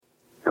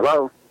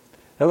Hello?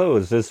 Hello,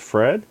 is this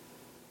Fred?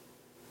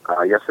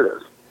 Yes, it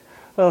is.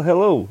 Well,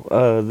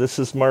 hello. This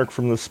is Mark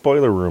from the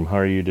Spoiler Room. How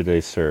are you today,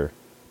 sir?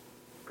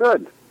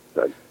 Good.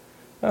 Good.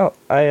 Well,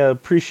 I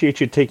appreciate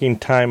you taking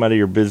time out of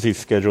your busy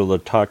schedule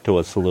to talk to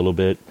us a little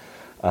bit.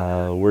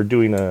 We're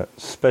doing a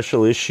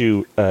special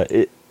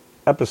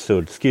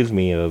episode,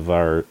 of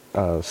our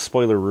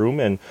Spoiler Room,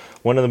 and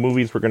one of the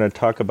movies we're going to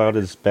talk about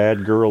is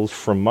Bad Girls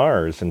from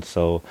Mars, and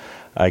so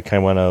I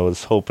kind of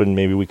was hoping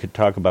maybe we could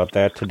talk about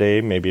that today,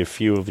 maybe a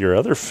few of your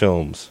other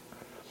films.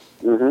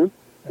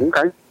 Mm-hmm.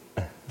 Okay.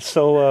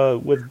 So,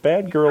 with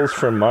Bad Girls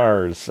from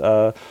Mars,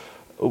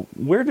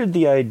 where did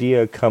the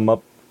idea come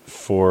up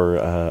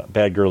for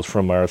Bad Girls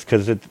from Mars?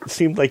 Because it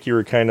seemed like you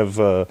were kind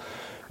of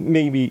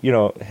maybe,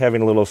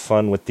 having a little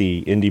fun with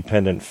the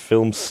independent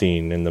film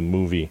scene in the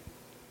movie.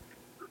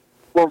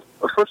 Well,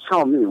 first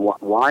tell me,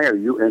 why are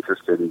you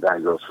interested in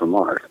Bad Girls from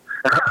Mars?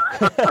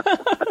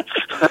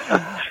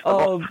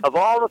 Of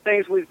all the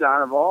things we've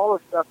done, of all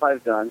the stuff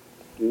I've done,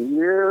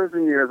 years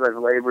and years I've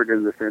labored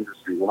in this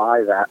industry,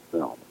 why that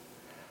film?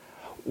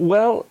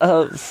 Well,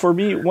 for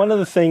me, one of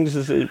the things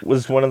is it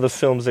was one of the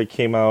films that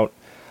came out,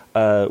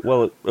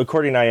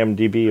 according to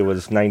IMDb, it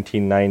was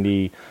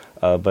 1990,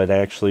 but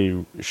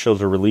actually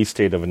shows a release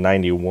date of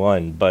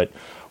 91. But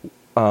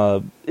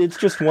it's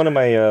just one of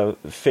my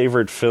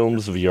favorite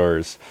films of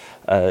yours,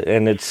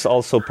 and it's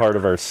also part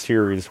of our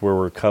series where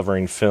we're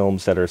covering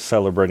films that are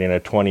celebrating a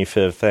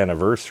 25th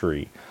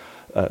anniversary.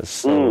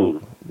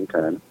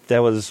 Okay. That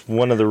was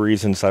one of the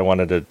reasons I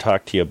wanted to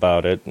talk to you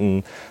about it.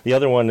 And the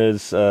other one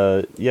is,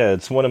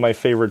 it's one of my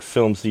favorite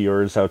films of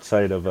yours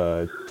outside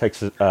of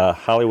Texas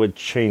Hollywood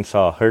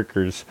Chainsaw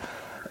Hookers.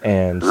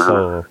 And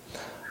so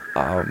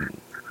I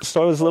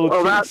was a little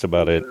curious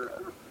about it.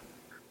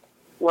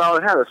 Well,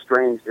 it had a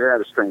strange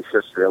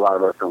history. A lot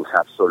of our films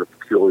have sort of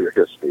peculiar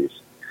histories,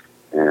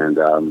 and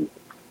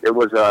it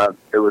was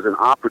an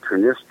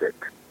opportunistic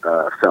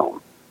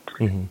film,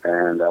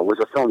 and was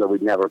a film that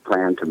we'd never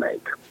planned to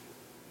make.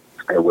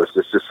 It was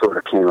just sort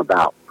of came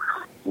about.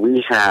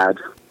 We had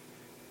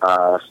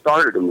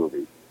started a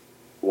movie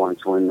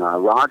once when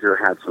Roger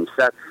had some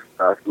sets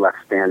left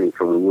standing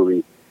from a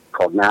movie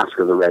called Mask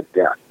of the Red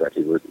Death that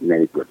he was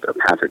made with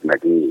Patrick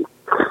McNee,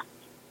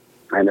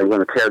 and they were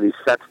going to tear these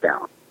sets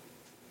down.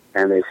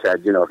 And they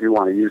said, if you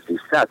want to use these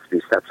sets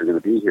are going to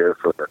be here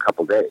for a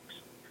couple days.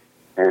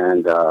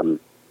 And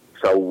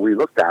so we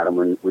looked at them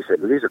and we said,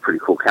 well, these are pretty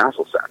cool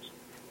castle sets.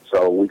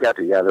 So we got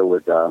together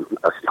with a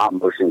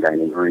stop-motion guy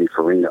named Ernie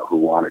Farina who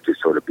wanted to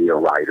sort of be a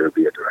writer,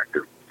 be a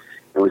director.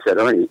 And we said,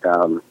 Ernie,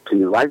 can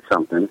you write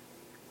something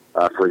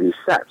for these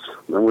sets?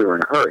 And we were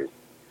in a hurry.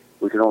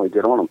 We could only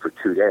get on them for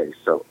 2 days.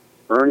 So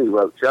Ernie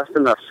wrote just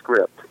enough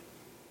script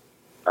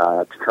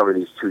to cover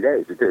these 2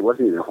 days. It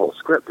wasn't even a whole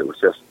script. It was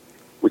just,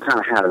 we kind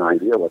of had an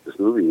idea what this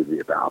movie would be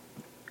about.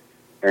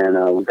 And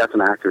we got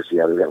some actors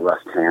together. We got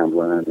Russ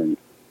Tamblyn and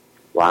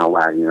Lyle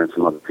Wagner and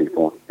some other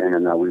people.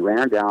 And we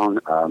ran down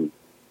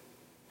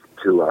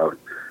to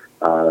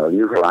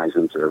New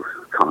Horizons or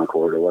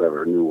Concord or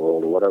whatever, New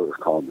World or whatever it was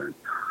called then.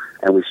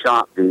 And we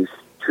shot these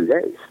 2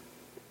 days,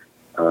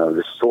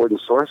 this sword and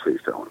sorcery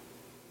film.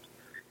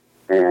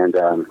 And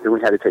then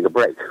we had to take a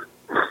break.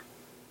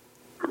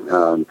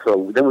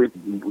 So then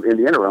in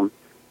the interim,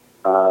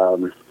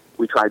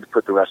 we tried to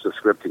put the rest of the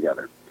script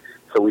together.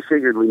 So we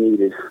figured we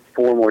needed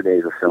 4 more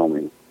days of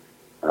filming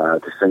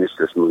to finish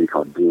this movie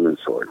called Demon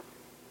Sword.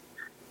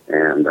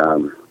 And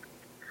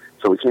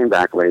so we came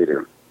back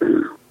later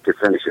to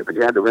finish it, but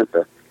you had to rent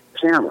the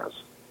cameras.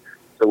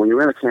 So when you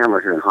rent a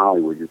camera here in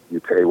Hollywood, you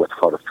pay what's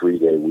called a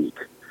 3-day week.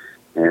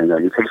 And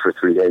you pay for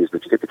 3 days,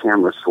 but you get the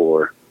cameras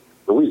for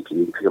the week. And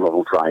you pick them up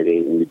on Friday,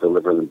 and you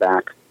deliver them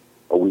back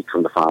a week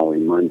from the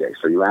following Monday.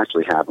 So you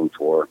actually have them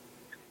for,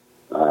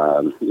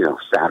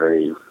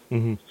 Saturday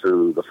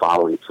through the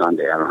following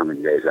Sunday. I don't know how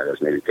many days that is,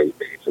 maybe 8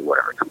 days or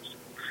whatever it comes to.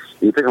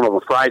 And you pick them up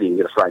on Friday and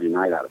get a Friday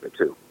night out of it,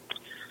 too.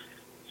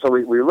 So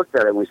we looked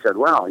at it and we said,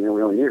 well, we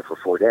only need it for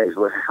 4 days.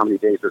 How many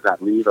days does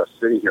that leave us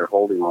sitting here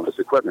holding all this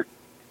equipment?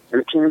 And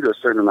it came to a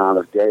certain amount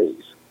of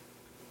days.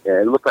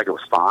 It looked like it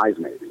was 5,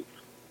 maybe,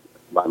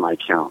 by my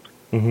count.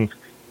 And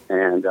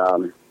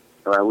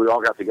we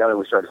all got together and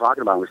we started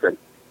talking about it. And we said,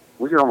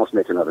 we could almost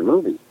make another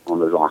movie on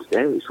those off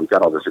days. We've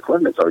got all this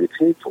equipment. It's already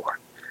paid for.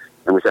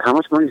 And we said, how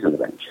much money's in the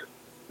bank?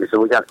 We said,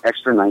 we got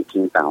extra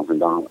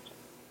 $19,000.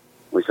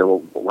 We said, well,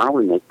 why don't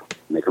we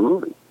make a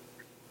movie?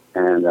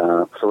 And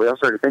so we all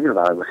started thinking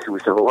about it. We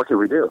said, well, what can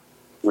we do?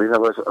 We said,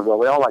 well,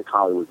 we all liked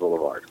Hollywood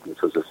Boulevard,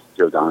 which was this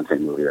Joe Dante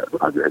movie that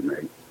Roger had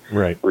made.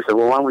 Right. We said,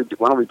 well, why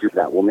don't we do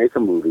that? We'll make a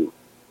movie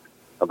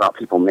about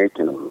people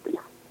making a movie.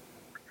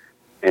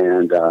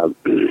 And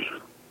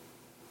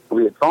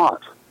we had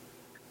thought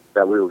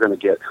that we were going to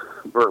get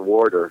Burt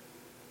Ward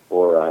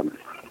or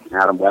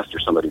Adam West or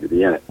somebody to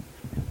be in it.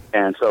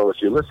 And so if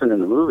you listen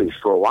in the movies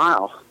for a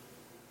while,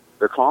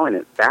 they're calling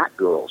it Bat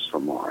Girls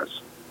from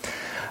Mars.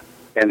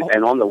 And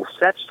on the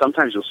sets,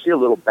 sometimes you'll see a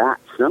little bat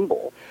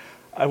symbol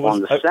on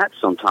the set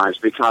sometimes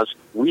because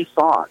we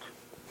thought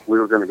we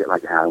were going to get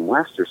like Adam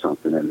West or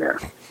something in there.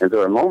 And there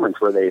were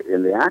moments where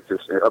in the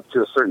actors, up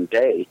to a certain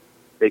day,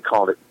 they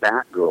called it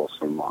Batgirls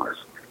from Mars.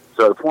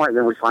 So at the point,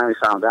 then we finally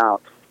found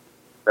out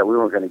that we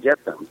weren't going to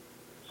get them.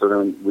 So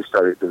then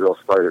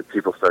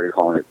people started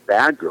calling it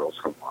Bad Girls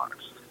from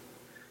Mars.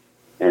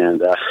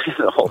 And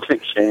the whole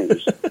thing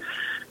changed.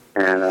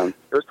 And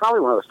it was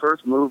probably one of the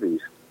first movies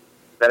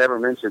that ever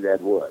mentioned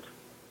Ed Wood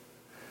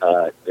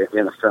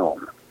in a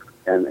film.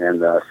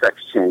 And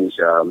sex change,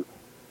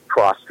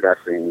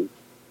 cross-dressing.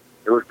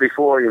 It was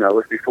before, it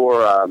was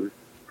before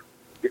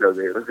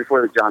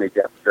the Johnny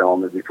Depp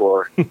film and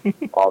before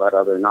all that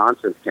other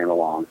nonsense came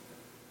along.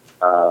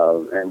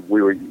 And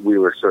we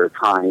were sort of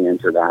tying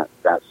into that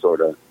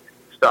sort of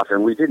stuff.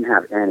 And we didn't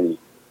have any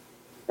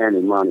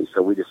money,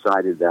 so we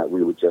decided that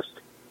we would just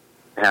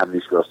have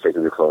these girls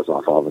taking their clothes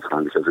off all the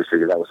time because we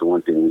figured that was the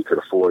one thing we could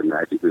afford. And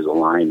I think there's a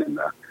line in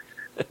the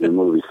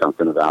movie,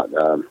 something about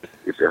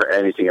if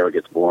anything ever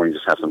gets boring,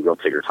 just have some girl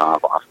take her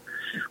top off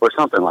or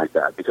something like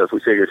that, because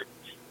we figured,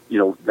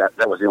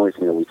 that was the only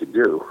thing that we could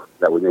do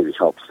that would maybe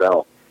help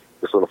sell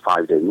this little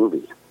 5-day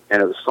movie.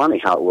 And it was funny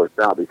how it worked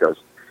out because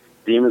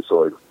Demon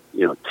Sword,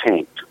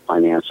 tanked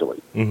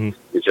financially. Mm-hmm.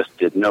 It just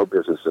did no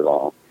business at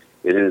all.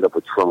 It ended up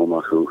with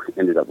Troma, who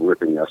ended up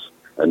ripping us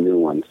a new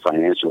one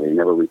financially and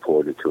never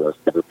reported to us,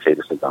 never paid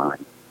us a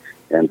dime.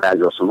 And Bad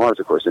Girls from Mars,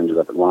 of course, ended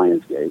up at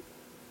Lionsgate,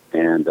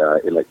 and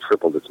it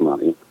tripled its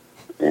money,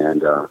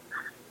 and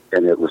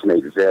it was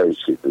made very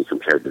cheaply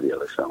compared to the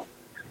other film,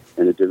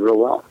 and it did real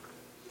well.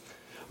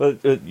 Well,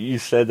 you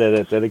said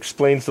that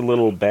explains the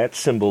little bat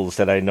symbols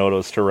that I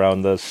noticed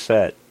around the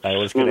set. I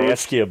was going to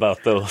ask you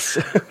about those.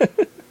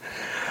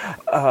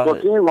 Well,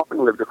 Dean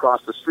Martin lived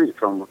across the street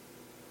from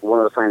one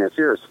of the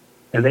financiers,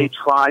 and they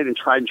tried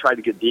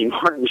to get Dean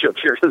Martin to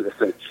appear in this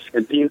thing.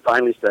 And Dean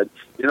finally said,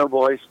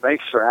 boys,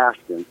 thanks for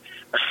asking.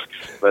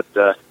 But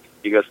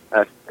he goes,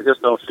 I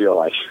just don't feel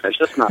like it. I'm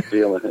just not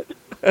feeling it.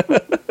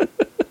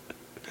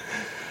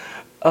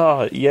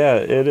 Oh,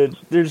 yeah.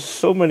 There's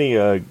so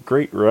many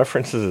great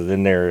references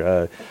in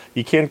there.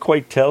 You can't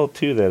quite tell,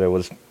 too, that it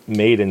was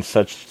made in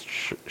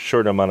such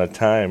short amount of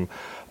time.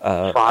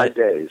 5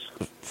 days.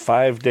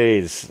 5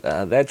 days.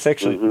 That's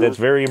actually that's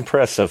very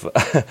impressive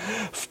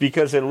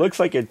because it looks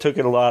like it took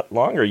it a lot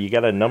longer. You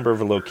got a number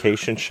of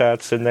location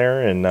shots in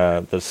there and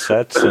the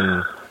sets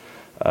and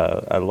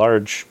a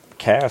large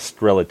cast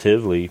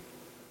relatively.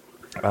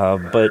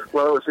 But it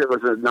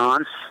was a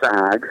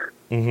non-SAG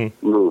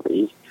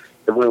movie.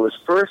 And when we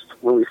first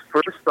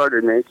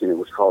started making it,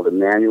 was called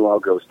Emmanuel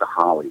Goes to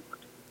Hollywood.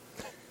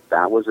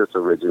 That was its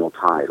original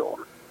title,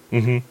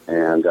 and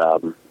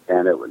the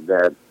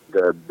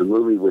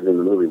movie within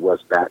the movie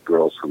was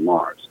Batgirls from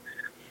Mars.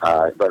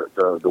 But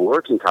the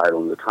working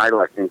title, and the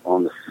title I think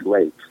on the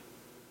slate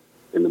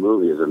in the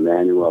movie, is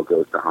Emmanuel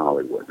Goes to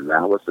Hollywood. And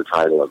that was the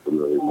title of the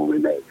movie when we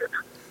made it.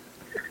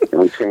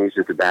 And we changed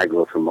it to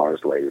Batgirls from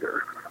Mars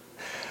later.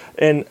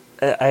 And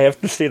I have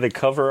to say the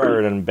cover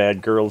art on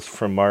Bad Girls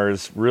from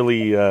Mars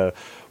really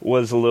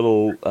was a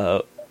little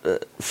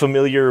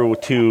familiar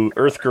to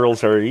Earth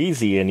Girls Are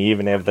Easy, and you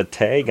even have the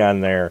tag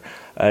on there.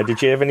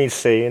 Did you have any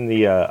say in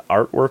the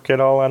artwork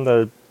at all on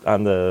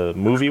the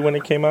movie when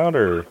it came out,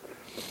 or?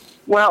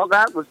 Well,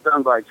 that was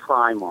done by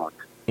Trimark.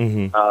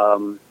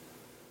 Mm-hmm.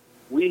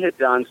 We had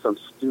done some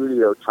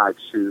studio type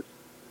shoots,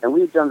 and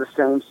we had done the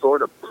same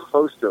sort of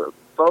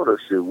photo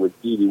shoot with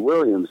Edie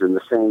Williams in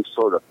the same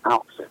sort of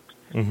outfit.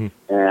 Mm-hmm.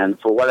 And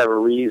for whatever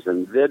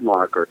reason,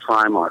 Vidmark or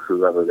Trimark,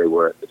 whoever they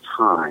were at the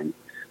time,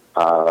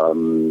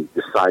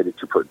 decided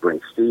to put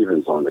Brink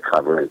Stevens on the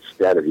cover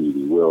instead of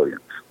Edie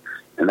Williams,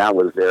 and that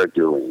was their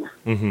doing.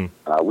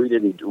 Mm-hmm. We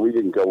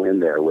didn't go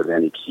in there with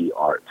any key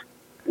art.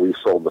 We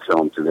sold the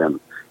film to them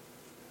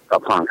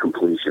upon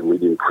completion. We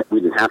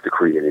didn't have to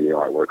create any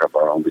artwork of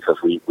our own because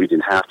we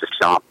didn't have to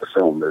shop the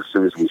film. As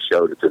soon as we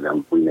showed it to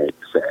them, we made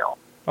the sale.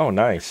 Oh,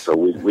 nice. So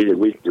we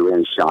didn't do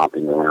any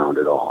shopping around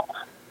at all.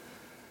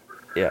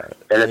 Yeah.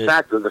 And in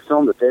fact, the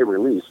film that they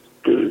released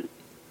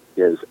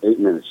is 8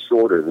 minutes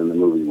shorter than the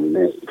movie we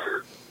made.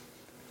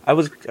 I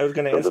was going to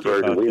ask you about that. The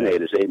version we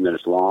made is 8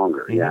 minutes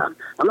longer. Mm-hmm. Yeah,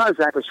 I'm not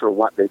exactly sure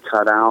what they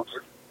cut out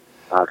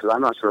because I'm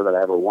not sure that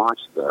I ever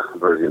watched the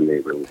version they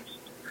released.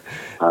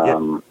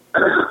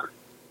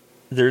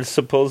 There's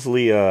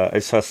supposedly I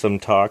saw some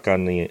talk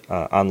on the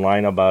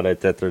online about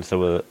it that there's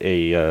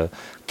a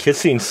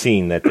kissing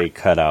scene that they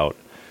cut out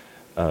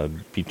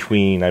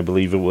between, I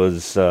believe it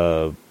was.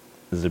 Is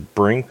it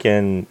Brink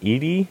and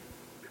Edie?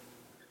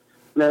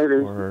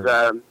 Maybe.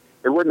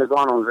 It wouldn't have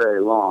gone on very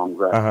long,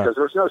 but because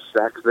there's no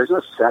sex. There's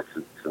no sex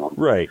in the film.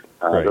 Right.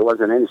 There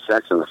wasn't any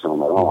sex in the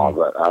film at all.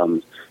 But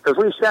because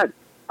we said,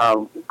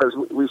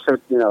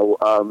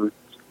 to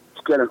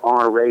get an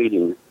R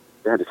rating,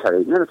 they had to cut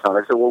 8 minutes out.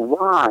 I said, well,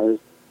 why?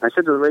 I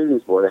said to the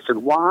ratings board, I said,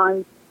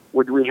 why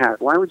would you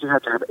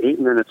have to have 8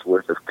 minutes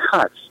worth of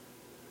cuts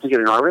to get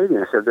an R rating?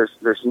 I said,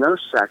 there's no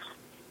sex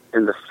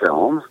in the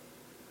film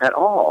at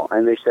all.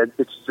 And they said,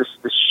 it's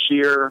just the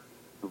sheer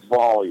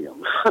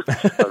volume of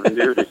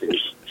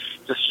nudity.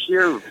 The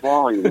sheer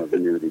volume of the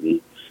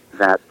nudity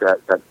that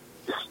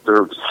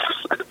disturbs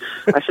us.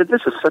 I said,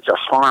 this is such a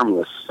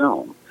harmless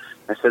film.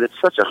 I said, it's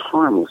such a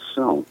harmless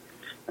film.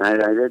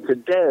 And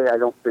today, I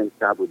don't think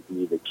that would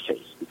be the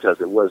case,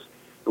 because it was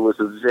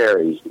a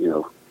very,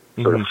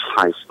 sort of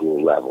high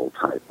school level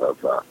type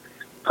of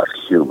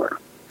humor.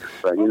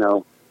 But,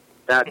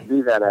 that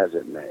be that as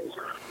it may.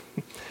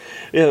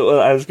 Yeah, well,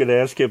 I was going to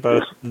ask you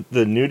about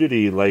the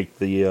nudity, like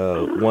the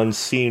one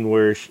scene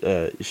where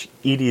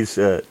Edie's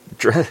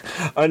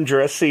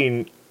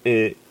undressing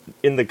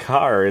in the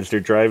car as they're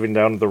driving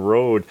down the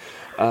road.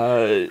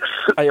 I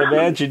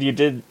imagine you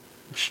did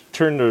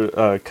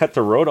cut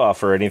the road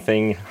off or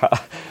anything.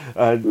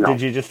 No.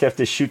 Did you just have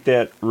to shoot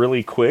that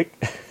really quick?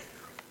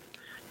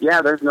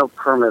 Yeah, there's no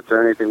permits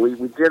or anything.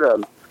 We did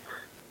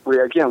we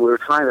were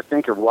trying to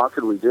think of what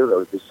could we do that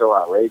would be so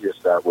outrageous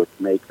that would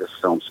make this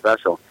film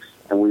special.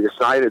 And we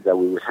decided that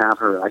we would have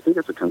her, I think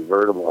it's a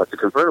convertible. It's a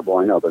convertible,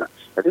 I know, but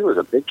I think it was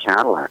a big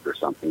Cadillac or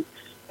something.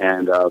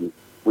 And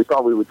we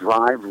thought we would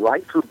drive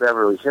right through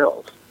Beverly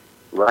Hills,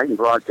 right in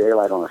broad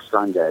daylight on a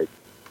Sunday.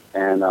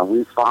 And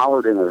we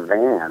followed in a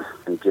van,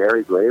 and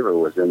Gary Graver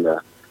was in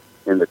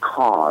the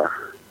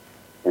car.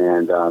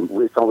 And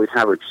we thought we'd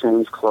have her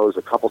change clothes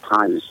a couple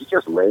times. And she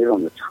just laid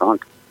on the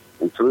trunk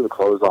and threw the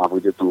clothes off. We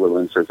did some little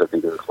inserts, I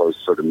think, of the clothes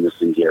sort of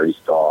missing Gary's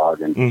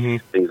dog and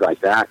things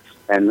like that.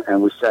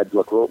 And we said,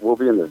 look, we'll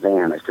be in the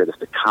van. I said, if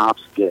the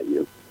cops get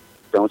you,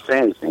 don't say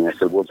anything. I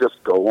said, we'll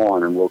just go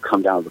on and we'll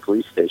come down to the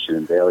police station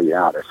and bail you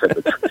out. I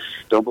said, but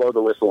don't blow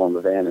the whistle on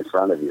the van in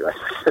front of you. I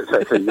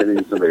said, you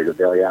need somebody to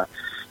bail you out.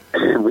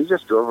 And we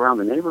just drove around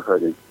the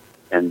neighborhood,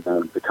 and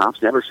the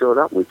cops never showed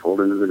up. We pulled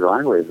into the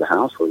driveway of the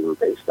house where we were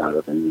based out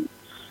of, and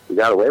we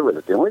got away with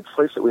it. The only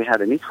place that we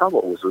had any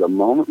trouble was the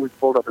moment we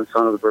pulled up in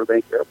front of the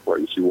Burbank airport,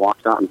 and she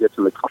walked out and gets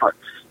in the car.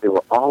 They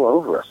were all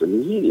over us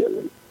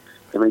immediately.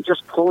 I mean,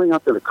 just pulling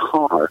up in the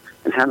car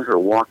and having her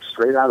walk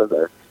straight out of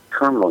the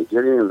terminal and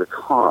getting in the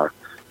car,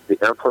 the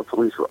airport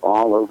police were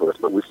all over us,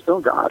 but we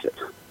still got it.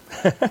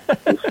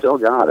 We still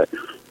got it.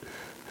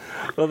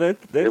 Well, that's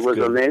it was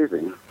good.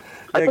 Amazing.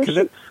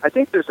 Yeah, I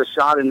think there's a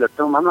shot in the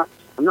film. I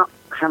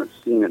haven't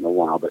seen it in a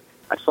while, but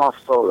I saw a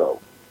photo.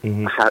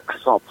 I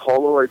saw a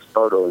Polaroid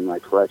photo in my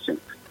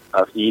collection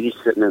of Edie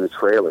sitting in a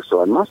trailer.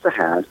 So I must have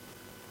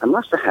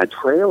had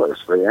trailers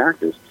for the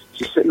actors.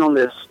 She's sitting on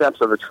the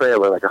steps of a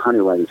trailer, like a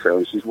honey wagon trailer,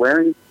 and she's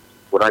wearing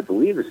what I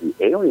believe is the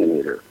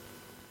Alienator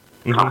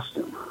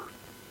costume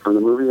from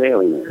the movie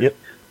Alienator. Yep.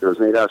 It was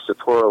made out of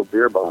Sapporo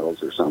beer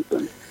bottles or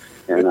something.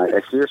 And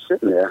I see her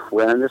sitting there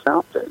wearing this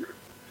outfit.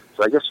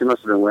 So I guess she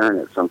must have been wearing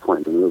it at some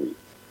point in the movie.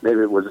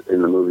 Maybe it was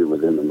in the movie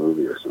within the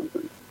movie or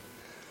something.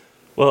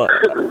 Well,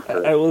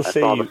 I will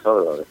say saw the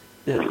photo of it.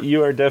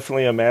 You are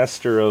definitely a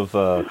master of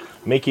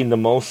making the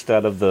most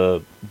out of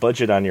the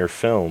budget on your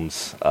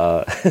films.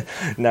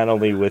 Not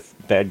only with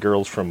Bad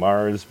Girls from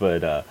Mars,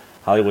 but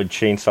Hollywood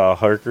Chainsaw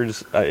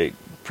Hookers.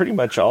 Pretty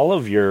much all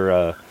of your,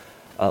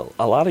 a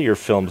lot of your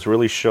films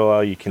really show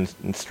how you can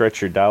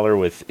stretch your dollar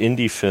with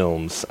indie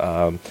films.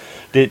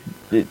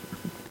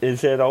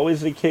 Is that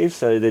always the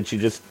case, that you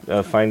just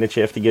find that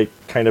you have to get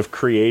kind of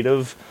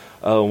creative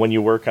when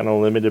you work on a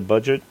limited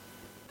budget?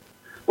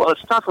 Well,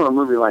 it's tough on a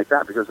movie like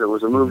that because it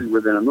was a movie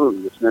within a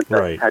movie, which meant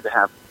that you had to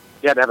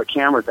have a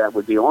camera that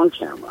would be on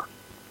camera.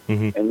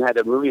 And you had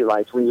a movie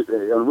like on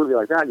a movie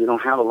like that, you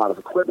don't have a lot of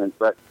equipment,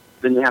 but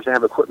then you have to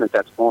have equipment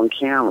that's on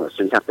camera.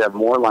 So you have to have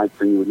more lights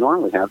than you would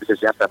normally have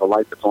because you have to have a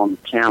light that's on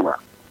camera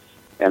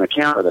and a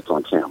camera that's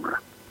on camera.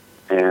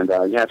 And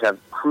you have to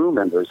have crew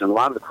members, and a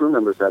lot of the crew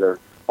members that are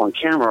on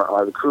camera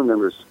are the crew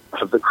members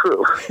of the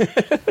crew.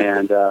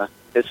 And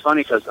it's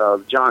funny because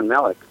John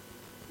Melick,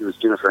 he was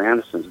Jennifer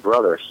Aniston's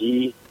brother.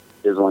 He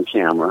is on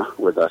camera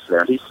with us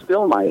there. He's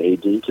still my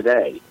AD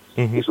today.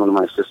 He's one of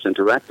my assistant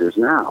directors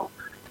now.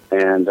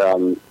 And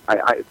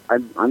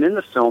I'm in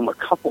the film a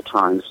couple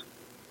times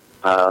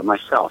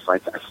myself. I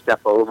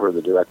step over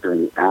the director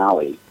in the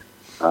alley.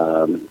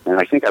 And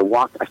I think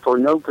for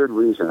no good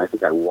reason, I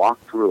think I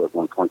walked through at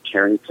one point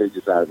carrying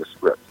pages out of the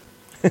script.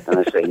 And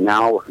I say,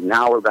 now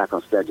we're back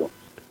on schedule.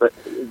 But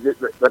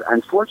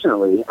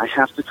unfortunately, I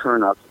have to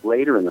turn up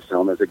later in the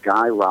film as a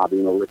guy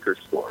robbing a liquor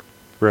store.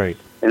 Right.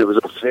 And it was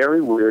a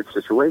very weird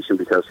situation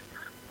because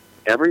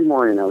every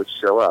morning I would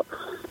show up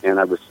and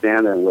I would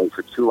stand there and wait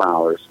for 2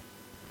 hours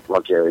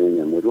while Gary and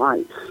them would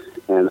light.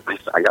 And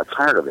I got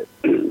tired of it.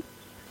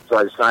 So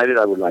I decided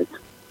I would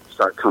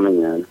start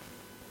coming in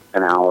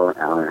an hour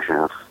and a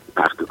half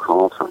after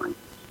call time.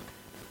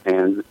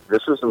 And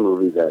this was a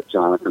movie that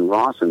Jonathan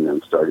Ross and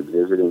them started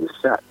visiting the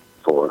set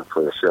for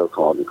a show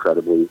called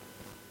Incredibly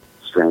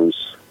Strange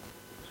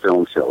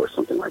Film Show or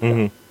something like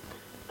that.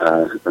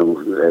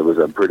 It was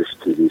a British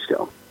TV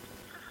show.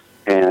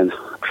 And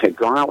I had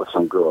gone out with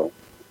some girl,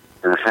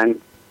 and I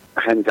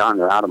hadn't gotten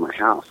her out of my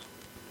house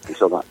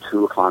until about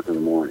 2 o'clock in the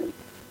morning.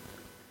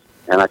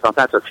 And I thought,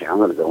 that's okay, I'm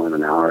going to go in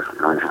an hour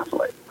and a half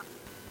late.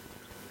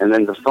 And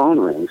then the phone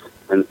rings,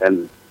 and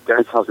the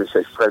guy tells me,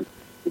 says, Fred,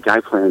 the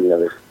guy playing the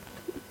other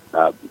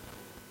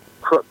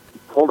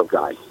hold-up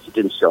guy, he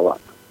didn't show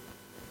up.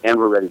 And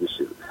we're ready to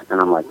shoot.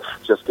 And I'm like,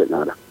 just getting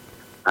out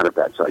of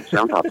bed. So I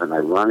jump up and I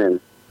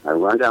run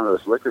down to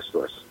this liquor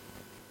store,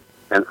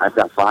 And I've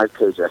got 5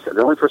 pages. I said,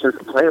 the only person who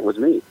can play it was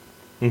me.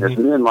 Mm-hmm. It's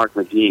me and Mark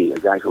McGee, a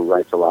guy who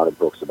writes a lot of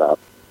books about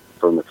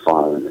Phil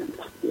McFarlane and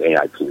the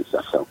AIP and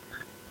stuff. So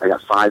I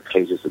got 5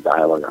 pages of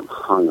dialogue. I'm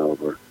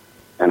hungover,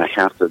 and I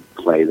have to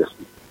play this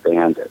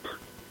bandit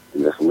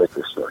in this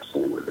liquor store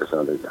scene with this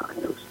other guy.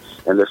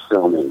 And they're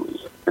filming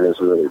me, and it's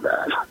really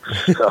bad.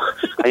 So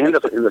I end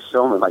up in the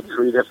film in like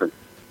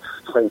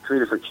playing 3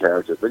 different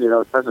characters. But,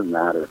 it doesn't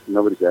matter.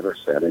 Nobody's ever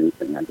said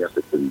anything. I guess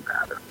it didn't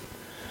matter.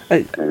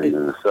 I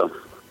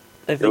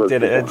think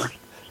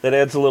that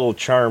adds a little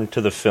charm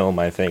to the film,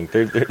 I think.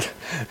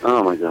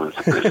 Oh, my God.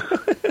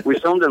 We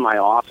filmed in my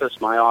office.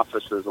 My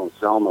office is on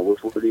Selma,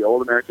 which were the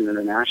old American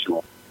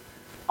International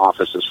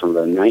offices from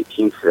the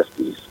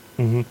 1950s.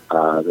 Mm-hmm.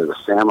 They're the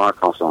San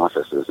Marcos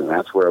offices, and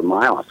that's where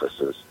my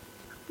offices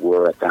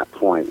were at that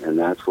point, and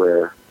that's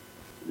where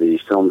the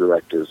film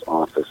director's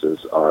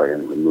offices are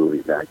in the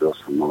movie Bad Girls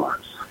from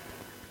Mars.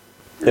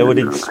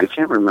 I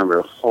can't remember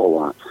a whole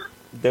lot.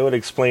 That would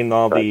explain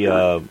all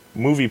the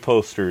movie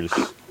posters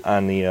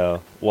on the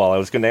wall. I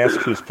was going to ask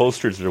whose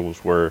posters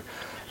those were.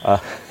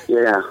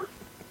 Yeah.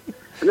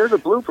 And there's a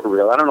blooper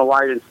reel. I don't know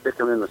why I didn't stick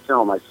them in the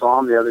film. I saw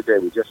them the other day.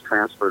 We just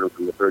transferred them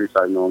from the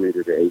 35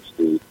 millimeter to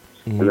HD.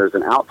 Mm-hmm. And there's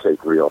an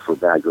outtake reel for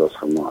Bad Girls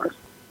from Mars.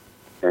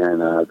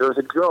 And there was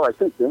a girl, I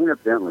think Dana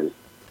Bentley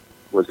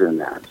was in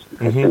that.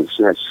 Mm-hmm. I think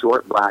she had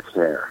short black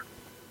hair.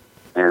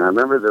 And I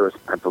remember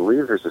I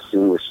believe there's a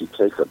scene where she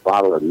takes a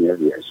bottle of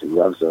Nivea and she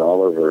rubs it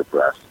all over her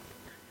breast.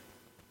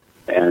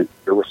 And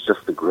it was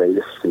just the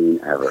greatest scene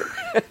ever.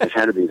 It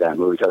had to be that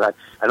movie, because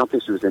I don't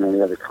think she was in any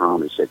other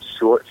comedy. She had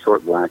short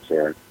black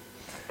hair,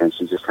 and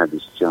she just had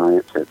these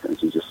giant tits, and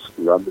she just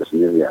rubbed this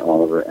Nivea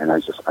all over, and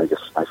I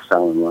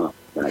fell in love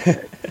that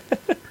day.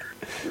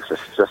 It was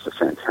just a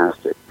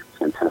fantastic.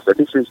 I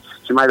think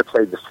she might have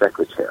played the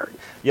secretary.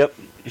 Yep.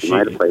 She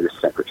might have played the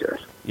secretary.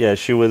 Yeah,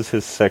 she was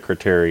his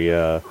secretary,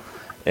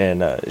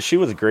 and she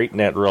was great in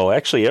that role.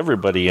 Actually,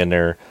 everybody in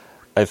there,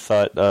 I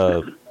thought,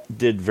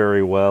 did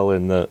very well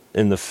in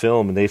the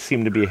film, and they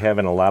seem to be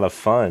having a lot of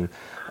fun.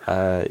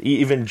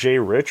 Even Jay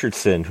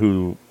Richardson,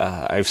 who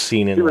I've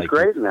seen in, he was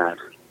great in that.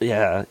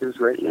 Yeah, he was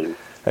great in it.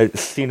 I've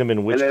seen him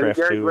in Witchcraft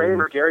and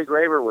then Gary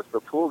Graver was the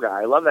pool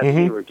guy. I love that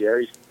scene where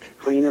Gary's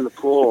cleaning the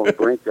pool, and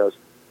Brink goes,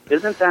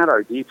 "Isn't that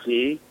our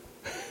DP?"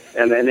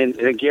 And then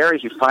Gary,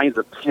 he finds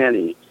a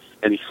penny,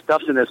 and he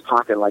stuffs it in his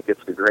pocket like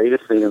it's the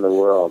greatest thing in the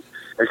world.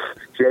 And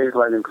Jay's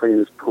letting him clean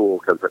his pool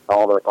because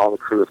all the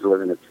crew is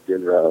living at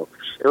Skid Row.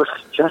 It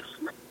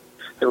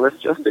was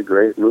just a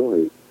great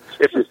movie.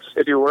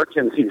 If you work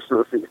in these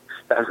movies,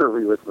 that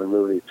movie was the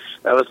movie.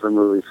 That was the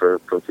movie for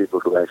people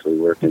who actually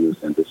work in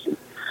this industry.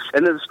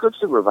 And the script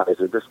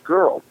supervisor, this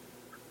girl,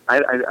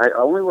 I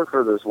only worked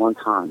for her this one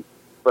time,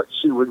 but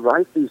she would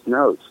write these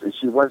notes, and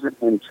she wasn't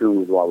in tune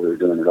with what we were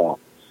doing at all.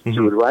 Mm-hmm. She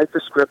would write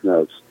the script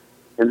notes,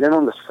 and then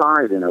on the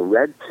side in a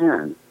red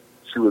pen,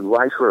 she would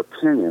write her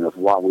opinion of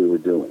what we were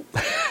doing.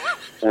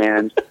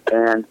 and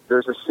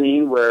there's a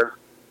scene where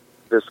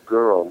this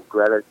girl,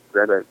 Greta,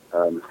 I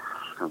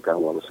don't know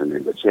what was her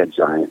name, but she had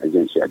giant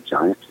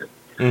tits.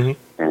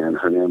 Mm-hmm. And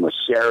her name was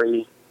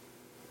Sherry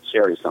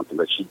something,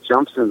 but she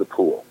jumps in the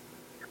pool,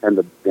 and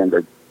this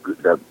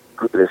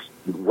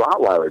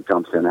Rottweiler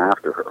jumps in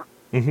after her.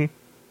 Mm-hmm.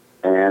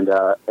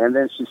 And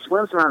then she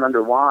swims around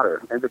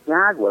underwater, and the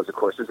gag was, of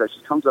course, is that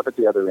she comes up at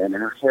the other end,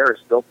 and her hair is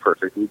still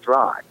perfectly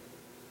dry,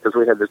 because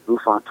we had this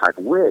bouffant type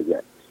of wig,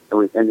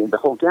 and the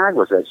whole gag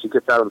was that she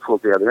gets out of the pool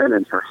at the other end,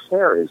 and her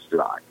hair is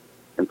dry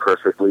and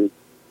perfectly,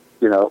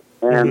 and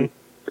mm-hmm.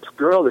 This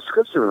girl, the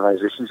script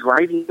supervisor, she's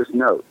writing this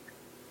note.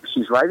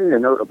 She's writing a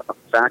note about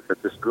the fact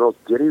that this girl's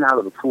getting out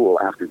of the pool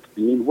after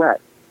being wet,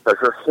 but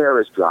her hair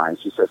is dry, and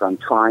she says, "I'm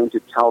trying to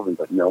tell them,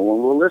 but no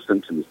one will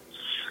listen to me."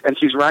 And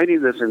she's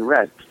writing this in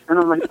red.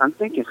 And I'm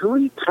thinking, who are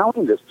you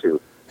telling this to?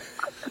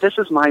 This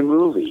is my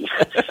movie.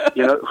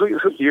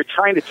 You're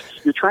trying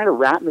to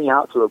rat me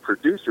out to a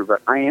producer,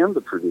 but I am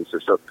the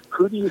producer. So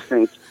who do you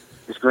think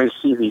is going to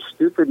see these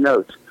stupid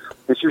notes?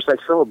 And she was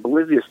so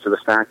oblivious to the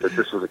fact that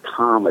this was a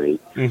comedy.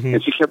 Mm-hmm.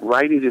 And she kept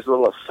writing these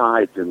little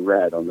asides in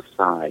red on the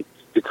side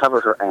to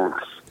cover her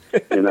ass.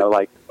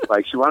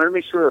 Like she wanted to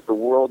make sure that the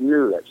world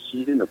knew that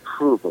she didn't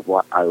approve of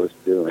what I was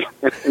doing.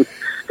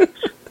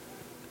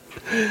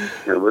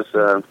 It was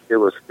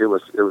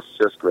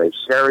just great.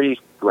 Sherry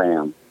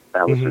Graham,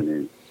 that was mm-hmm. her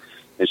name,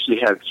 and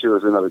she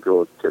was another girl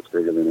with tits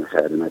bigger than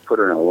her head, and I put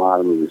her in a lot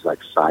of movies like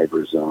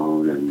Cyber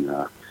Zone and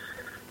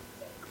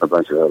a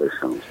bunch of other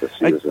films. But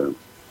she was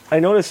I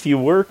noticed you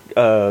work,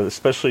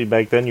 especially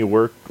back then, you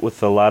worked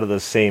with a lot of the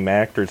same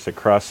actors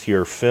across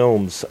your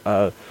films.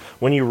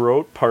 When you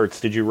wrote parts,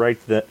 did you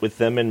write that with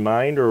them in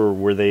mind, or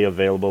were they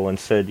available and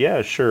said,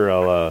 "Yeah, sure,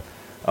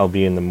 I'll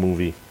be in the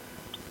movie"?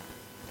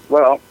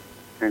 Well,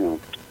 I'm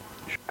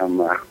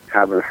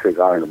having a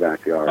cigar in the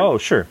backyard. Oh,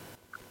 sure.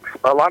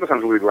 A lot of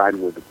times we'd ride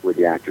with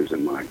the actors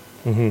in mind.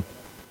 Mm-hmm.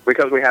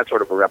 Because we had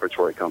sort of a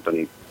repertory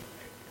company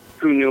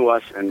who knew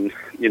us, and,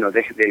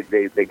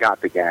 they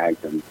got the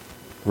gags. And,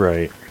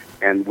 right.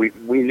 And we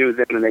knew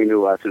them, and they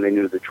knew us, and they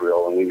knew the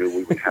drill, and we knew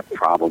we would have a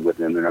problem with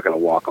them. They're not going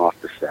to walk off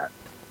the set.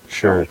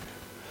 Sure.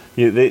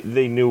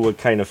 They knew what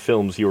kind of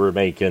films you were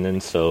making,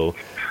 and so.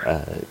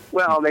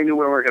 Well, they knew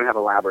we weren't going to have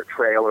elaborate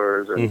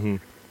trailers, and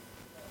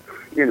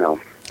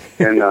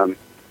and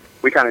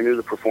we kind of knew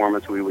the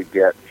performance we would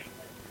get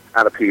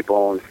out of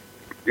people, and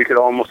you could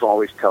almost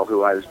always tell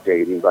who I was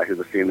dating by who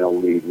the female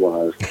lead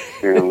was.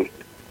 And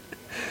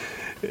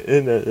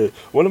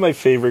one of my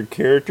favorite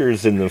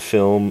characters in the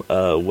film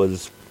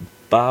was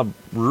Bob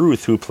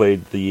Ruth, who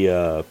played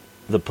the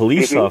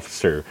police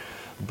officer.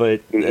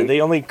 But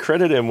they only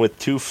credit him with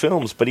 2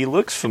 films, but he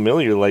looks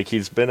familiar, like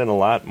he's been in a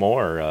lot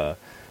more.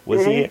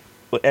 Was he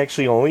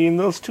actually only in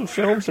those 2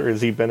 films, or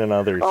has he been in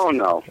others? Oh,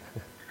 no.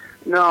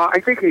 No, I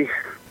think he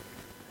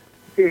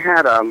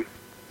had,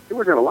 he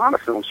was in a lot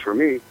of films for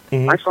me.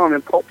 I saw him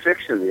in Pulp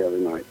Fiction the other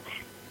night.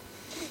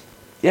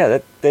 Yeah,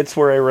 that's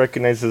where I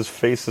recognize his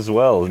face as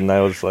well, and I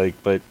was like,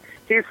 but...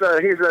 He's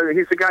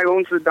the guy who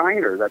owns the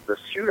diner that the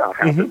shootout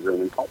happens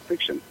in Pulp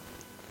Fiction.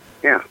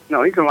 Yeah,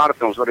 no, he's in a lot of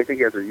films, but I think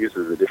he has to use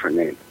a different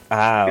name. He's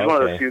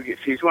one of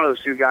those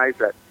few guys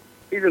that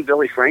he's in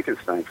Billy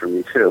Frankenstein for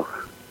me too.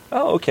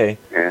 Oh, okay.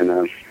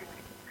 And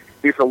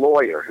he's a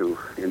lawyer who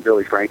in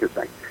Billy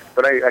Frankenstein.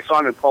 But I saw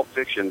him in Pulp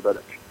Fiction,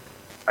 but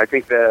I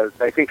think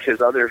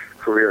his other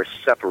career is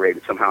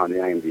separated somehow in the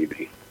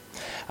IMDb.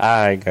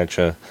 I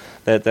gotcha.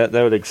 That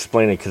would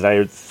explain it, because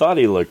I thought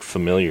he looked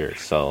familiar.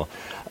 So,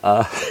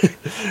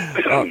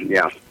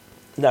 yeah.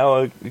 Now,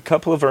 a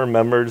couple of our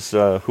members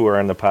who are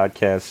on the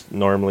podcast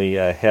normally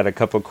had a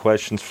couple of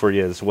questions for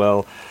you as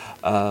well.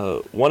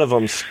 One of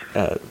them,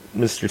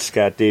 Mr.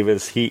 Scott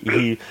Davis,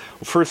 he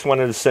first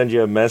wanted to send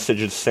you a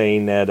message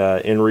saying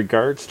that in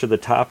regards to the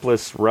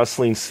topless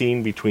wrestling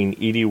scene between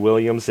Edie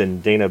Williams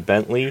and Dana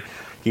Bentley,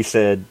 he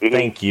said,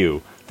 thank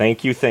you.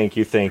 Thank you, thank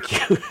you, thank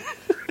you.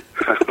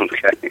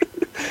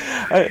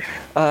 Okay.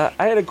 I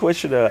had a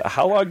question.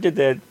 How long did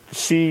that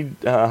scene,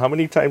 how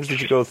many times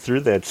did you go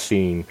through that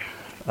scene?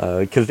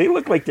 Because they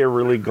look like they're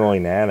really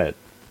going at it.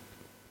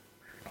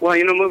 Well,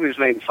 the movie was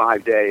made in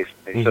 5 days,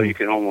 so you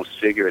can almost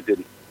figure it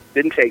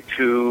didn't take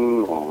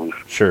too long.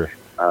 Sure.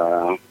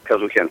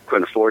 Because we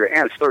couldn't afford it,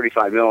 and it's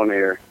 35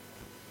 millimeter.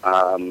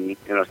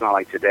 It's not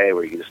like today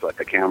where you can just let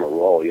the camera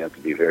roll. You have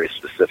to be very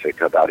specific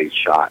about each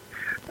shot,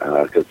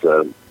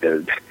 because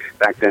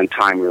back then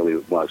time really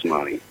was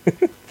money.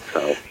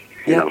 So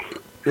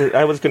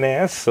I was going to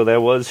ask. So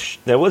that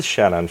was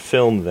shot on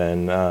film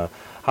then.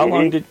 How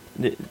long did?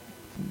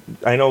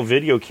 I know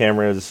video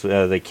cameras,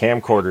 the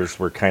camcorders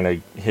were kind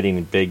of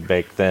hitting big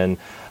back then.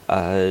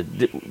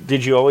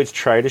 Did you always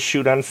try to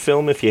shoot on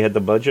film if you had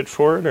the budget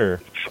for it, or?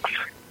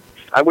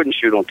 I wouldn't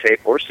shoot on tape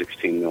or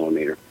 16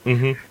 millimeter.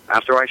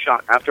 After I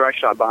shot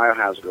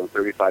Biohazard on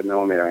 35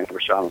 millimeter, I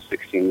never shot on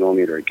 16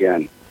 millimeter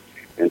again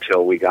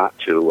until we got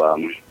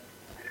to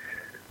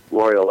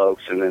Royal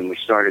Oaks, and then we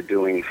started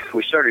doing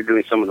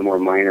some of the more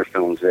minor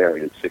films there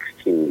in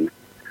 16.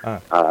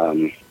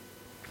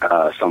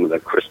 Some of the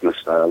Christmas,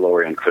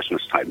 lower end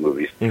Christmas type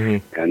movies,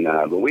 and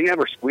but we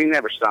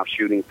never stopped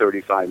shooting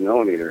 35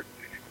 millimeter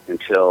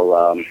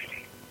until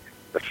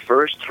the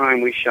first time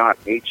we shot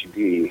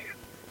HD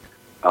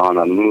on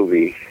a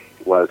movie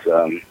was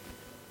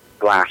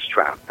Glass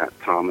Trap, that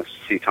Thomas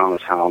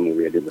Howell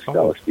movie I did with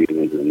Stella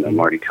Stevens and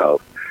Marty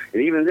Coe.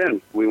 And even then,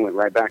 we went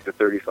right back to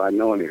 35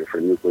 millimeter for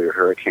Nuclear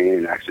Hurricane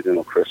and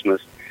Accidental Christmas,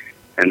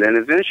 and then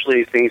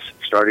eventually things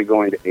started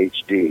going to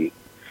HD,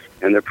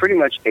 and they're pretty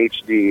much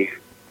HD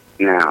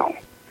now,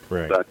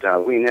 right?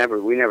 But we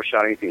never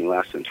shot anything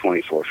less than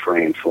 24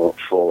 frame full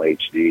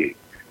HD.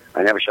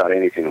 I never shot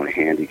anything on a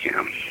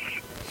Handycam.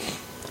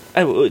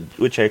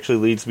 Which actually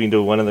leads me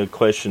to one of the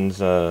questions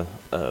the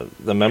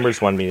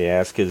members wanted me to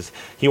ask. Is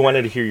he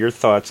wanted to hear your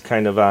thoughts,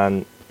 kind of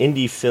on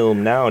indie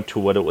film now to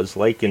what it was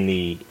like in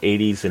the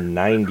 80s and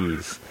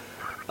 90s.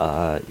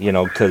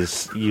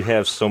 Because you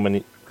have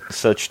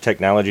such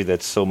technology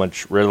that's so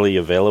much readily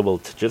available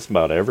to just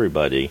about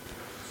everybody.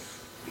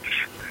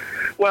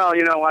 Well,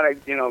 you know what, I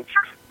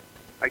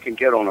can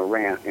get on a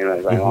rant,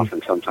 as I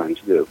often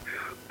sometimes do.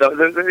 So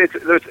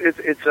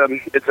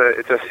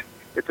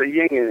it's a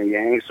yin and a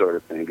yang sort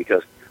of thing,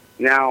 because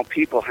now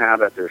people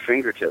have at their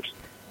fingertips,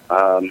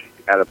 at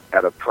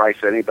a price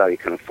that anybody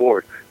can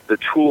afford, the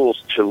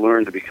tools to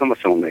learn to become a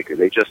filmmaker.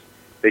 They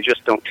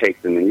just don't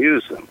take them and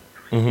use them.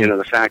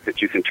 The fact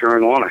that you can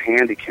turn on a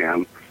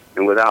Handycam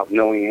and without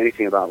knowing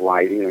anything about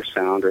lighting or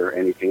sound or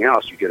anything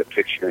else, you get a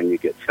picture and you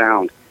get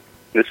sound.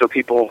 And so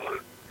people,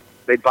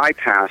 they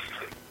bypass,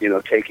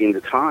 taking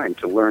the time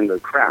to learn the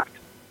craft.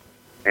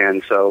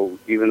 And so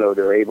even though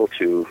they're able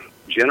to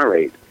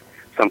generate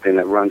something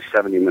that runs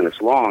 70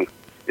 minutes long,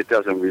 it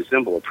doesn't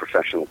resemble a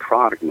professional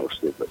product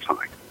most of the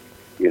time.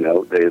 The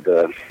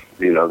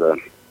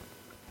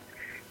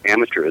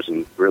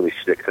amateurism really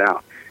sticks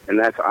out. And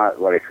that's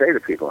what I say to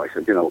people. I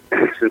said,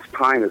 since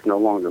time is no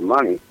longer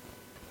money,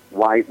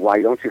 why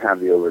don't you have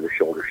the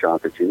over-the-shoulder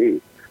shot that you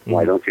need?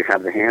 Why don't you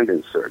have the hand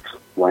inserts?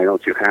 Why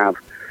don't you have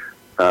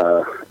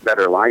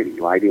better lighting?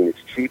 Lighting is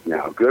cheap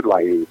now. Good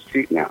lighting is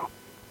cheap now.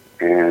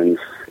 And,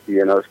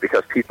 it's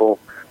because people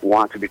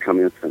want to become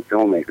instant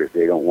filmmakers.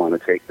 They don't want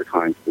to take the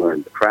time to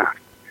learn the craft.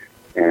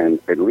 And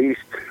at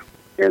least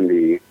in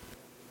the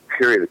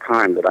period of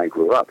time that I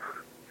grew up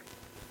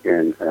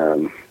in,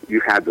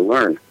 you had to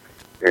learn.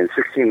 In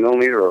 16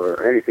 millimeter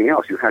or anything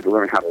else, you had to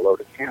learn how to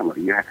load a camera.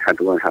 You had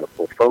to learn how to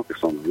pull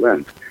focus on the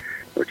lens,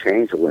 or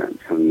change the lens,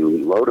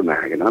 and load a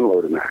mag and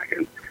unload a mag,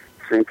 and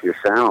sync your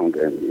sound.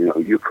 And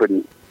you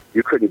couldn't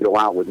go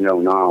out with no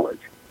knowledge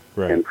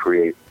and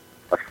create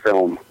a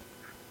film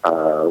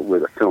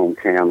with a film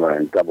camera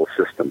and double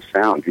system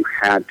sound. You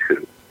had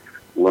to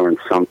learn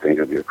something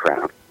of your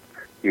craft.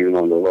 Even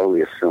on the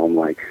lowliest film,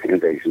 like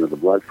Invasion of the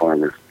Blood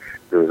Farmers,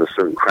 there was a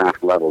certain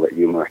craft level that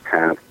you must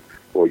have,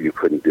 or you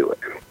couldn't do it.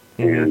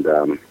 And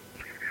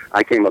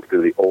I came up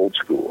through the old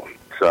school.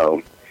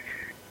 So,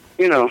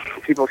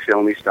 people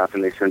show me stuff,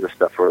 and they send us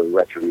stuff for a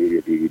retro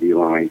media DVD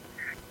line,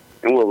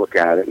 and we'll look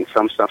at it, and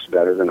some stuff's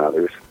better than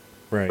others.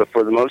 Right. But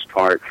for the most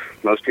part,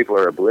 most people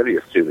are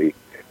oblivious to the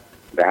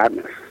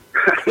badness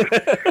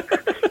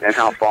and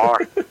how far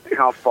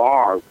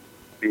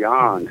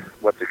beyond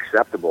what's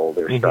acceptable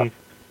their stuff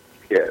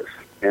is.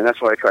 And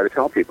that's what I try to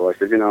tell people. I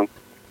said,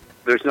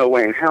 there's no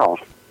way in hell,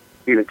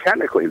 even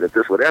technically, that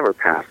this would ever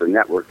pass a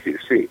network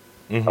QC.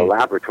 A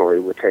laboratory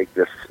would take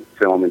this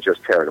film and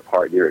just tear it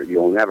apart.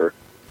 You'll never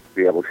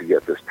be able to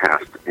get this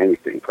past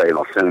anything, play it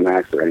on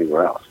Cinemax or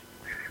anywhere else.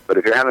 But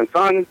if you're having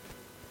fun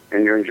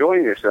and you're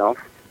enjoying yourself,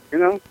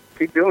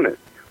 keep doing it.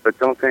 But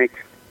don't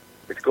think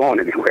it's going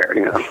anywhere,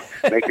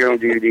 Make your own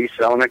DVD,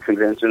 sell them at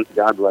conventions,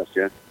 God bless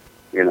you,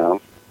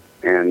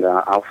 and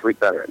I'll sleep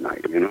better at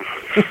night,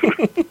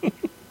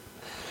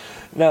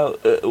 Now,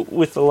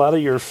 with a lot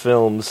of your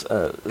films,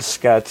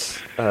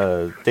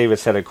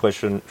 Davis had a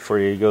question for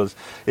you. He goes,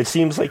 it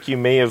seems like you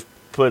may have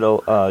put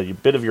a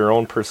bit of your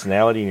own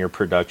personality in your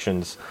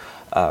productions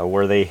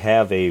where they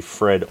have a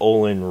Fred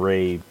Olen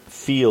Ray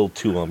feel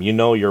to them.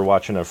 You're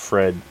watching a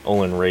Fred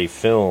Olen Ray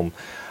film.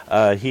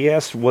 He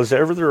asked, was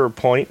there ever a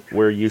point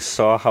where you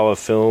saw how a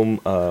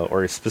film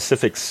or a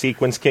specific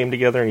sequence came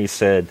together and you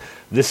said,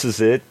 this is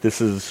it,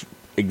 this is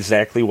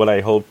exactly what I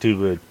hope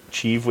to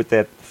achieve with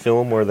that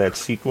film or that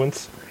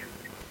sequence?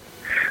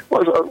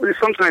 Well,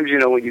 sometimes,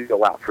 when you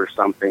go out for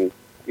something,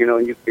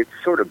 it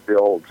sort of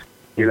builds.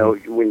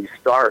 When you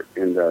start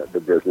in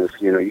the business,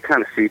 you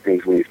kind of see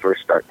things when you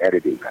first start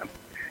editing them.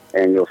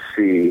 And you'll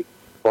see,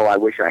 well, I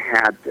wish I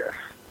had this.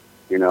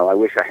 I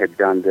wish I had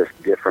done this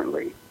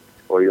differently.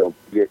 Or you'll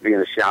be in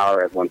the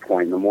shower at one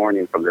point in the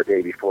morning from the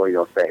day before,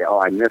 you'll say,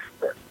 oh, I missed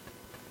this.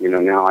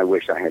 Now I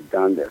wish I had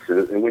done this.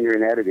 And when you're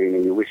in editing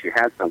and you wish you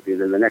had something,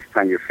 then the next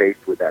time you're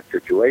faced with that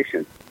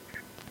situation,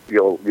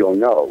 you'll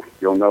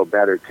know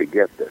better to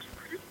get this.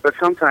 But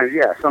sometimes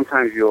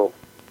you'll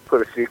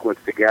put a sequence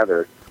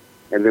together,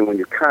 and then when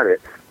you cut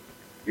it,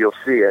 you'll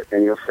see it,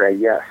 and you'll say,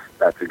 yes,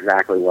 that's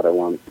exactly what I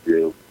wanted to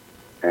do,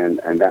 and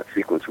that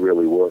sequence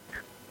really worked,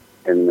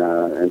 and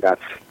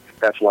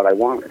that's what I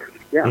wanted.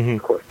 Yeah,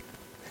 of course.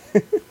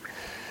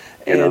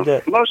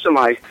 Most of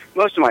my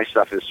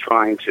stuff is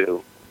trying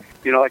to,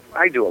 like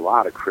I do a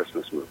lot of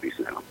Christmas movies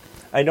now.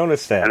 I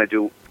noticed that. And I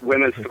do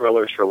women's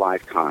thrillers for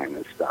Lifetime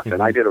and stuff.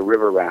 And I did a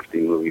river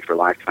rafting movie for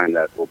Lifetime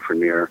that will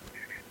premiere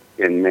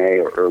in May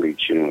or early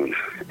June.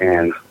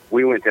 And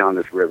we went down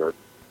this river.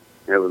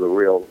 It was a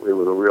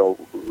real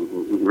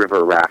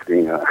river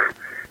rafting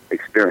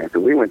experience.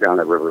 And we went down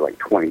that river like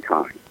 20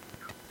 times.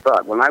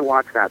 But when I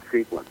watched that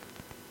sequence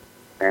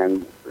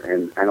and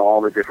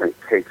all the different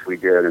takes we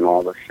did and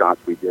all the shots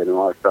we did and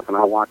all that stuff, and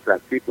I watch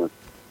that sequence,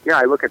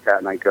 I look at that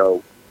and I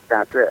go,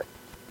 that's it.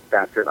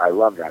 That's it. I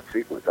love that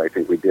sequence. I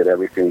think we did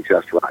everything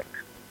just right.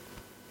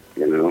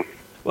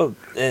 Well,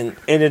 and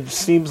it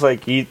seems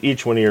like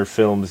each one of your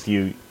films,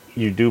 you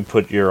do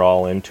put your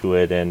all into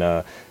it,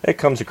 and it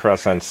comes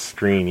across on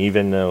screen,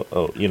 even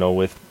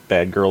with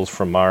Bad Girls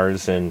from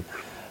Mars and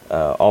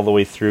all the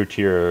way through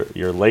to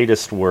your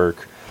latest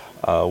work,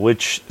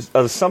 which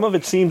some of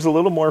it seems a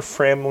little more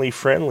family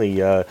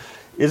friendly.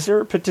 Is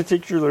there a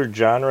particular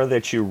genre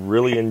that you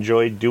really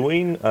enjoy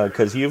doing?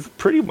 Because you've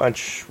pretty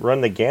much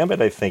run the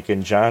gambit, I think,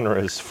 in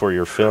genres for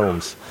your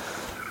films.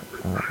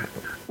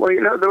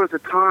 Well, there was a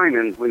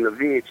time when the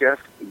VHS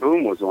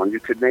boom was on, you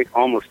could make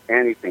almost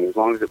anything as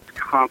long as it was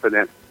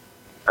competent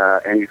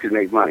and you could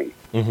make money.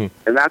 And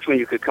that's when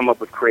you could come up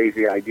with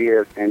crazy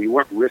ideas and you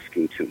weren't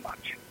risking too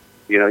much.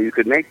 You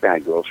could make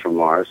Bad Girls from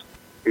Mars.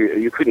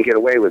 You couldn't get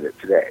away with it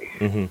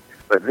today.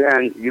 But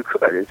then you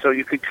could. And so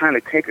you could kind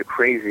of take a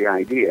crazy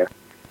idea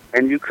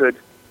and you could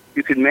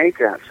make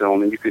that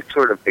film, and you could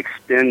sort of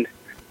extend,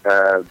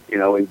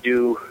 and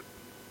do,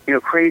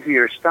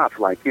 crazier stuff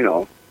like,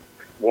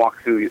 walk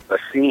through a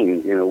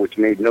scene, which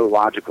made no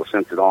logical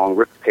sense at all, and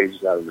rip the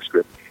pages out of the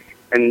script.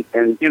 And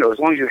as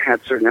long as you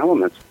had certain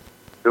elements,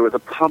 there was a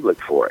public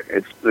for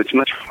it. It's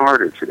much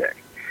harder today.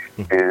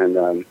 And,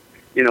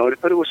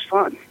 but it was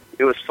fun.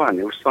 It was fun.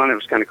 It was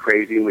kind of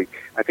crazy. And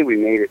I think we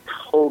made it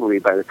totally,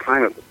 by the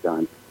time it was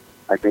done,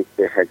 I think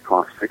it had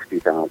cost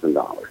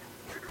 $60,000.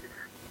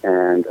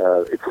 And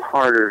it's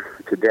harder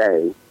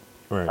today.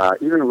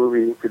 Right. Even a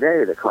movie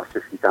today that costs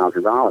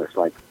 $60,000,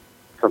 like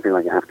something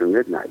like After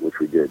Midnight, which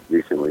we did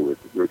recently with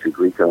Richard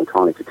Grieco and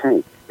Tawny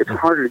Katane. It's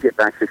harder to get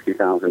back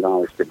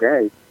 $60,000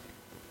 today,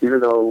 even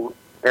though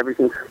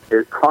everything,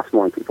 it costs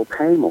more and people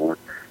pay more.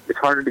 It's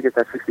harder to get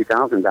that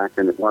 $60,000 back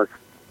than it was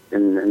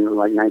in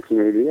like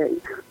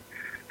 1988.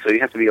 So you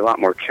have to be a lot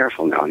more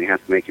careful now, and you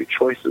have to make your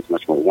choices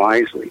much more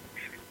wisely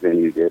than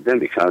you did then,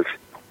 because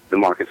the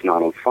market's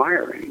not on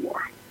fire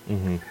anymore.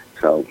 Mm-hmm.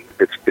 So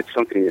it's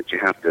something that you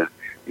have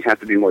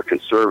to be more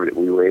conservative.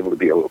 We were able to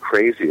be a little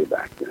crazier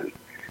back then,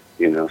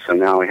 So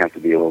now we have to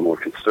be a little more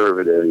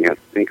conservative, and you have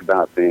to think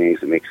about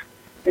things and make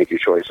your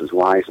choices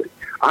wisely.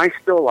 I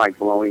still like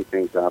blowing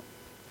things up,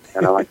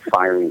 and I like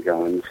firing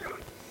guns.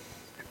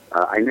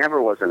 I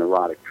never was an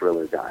erotic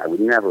thriller guy. I would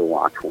never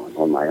watch one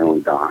on my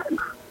own dime.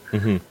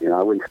 Mm-hmm.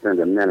 I wouldn't spend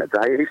a minute.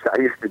 I used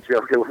to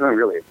joke. It wasn't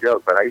really a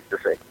joke, but I used to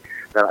say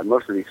that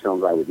most of these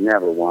films I would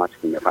never watch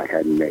them if I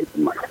hadn't made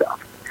them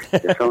myself.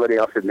 If somebody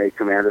else had made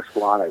Commander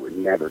Squad, I would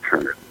never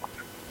turn it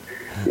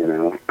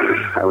on.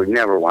 I would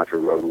never watch a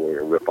Road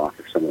Warrior ripoff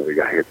if some other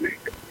guy had made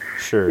it.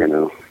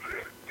 Sure.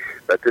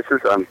 But this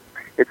is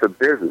it's a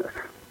business.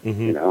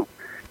 Mm-hmm.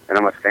 And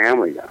I'm a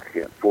family guy. I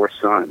have 4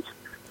 sons.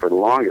 For the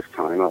longest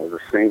time, I was a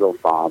single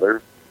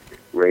father,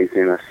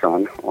 raising a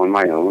son on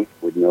my own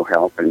with no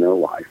help and no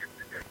wife.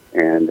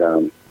 And,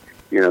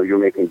 you're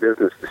making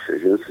business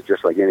decisions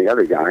just like any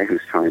other guy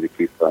who's trying to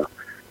keep, the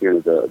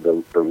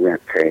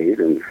rent paid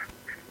and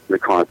the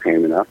car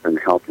payment up and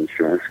health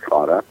insurance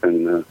caught up.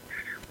 And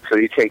so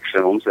you take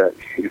films that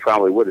you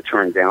probably would have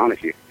turned down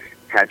if you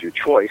had your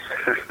choice.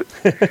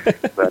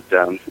 But,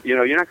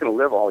 you're not going to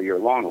live all year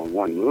long on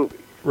one movie.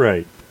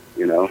 Right.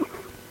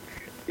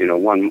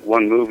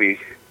 One movie,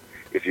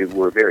 if you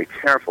were very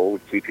careful,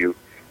 would keep you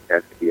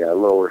at the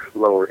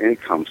lower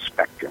income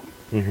spectrum.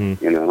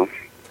 Mm-hmm.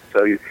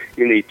 So you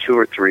need 2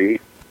 or 3,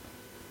 if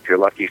you're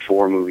lucky,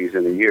 4 movies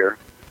in a year,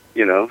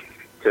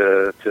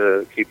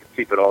 to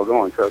keep it all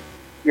going. So,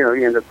 you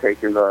end up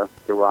taking the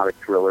erotic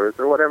thrillers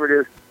or whatever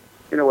it is,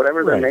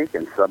 whatever they're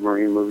making,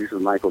 submarine movies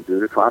with Michael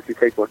Dudikoff. You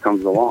take what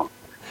comes along,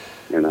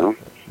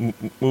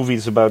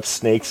 Movies about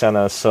snakes on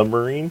a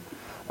submarine.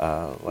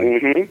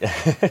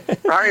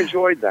 Mm-hmm. I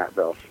enjoyed that,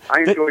 though.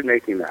 I enjoyed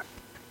making that.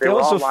 They That were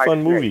was all a live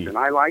fun snakes, movie. and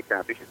I like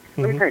that because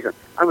let me tell you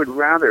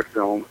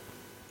something.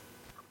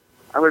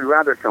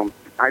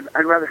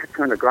 I'd rather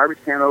turn a garbage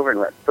can over and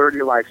let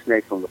 30 live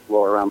snakes on the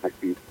floor around my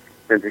feet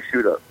than to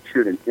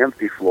shoot an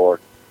empty floor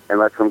and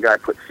let some guy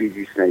put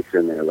CG snakes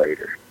in there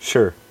later.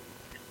 Sure.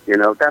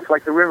 That's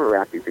like the river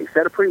rafting thing.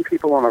 Instead of putting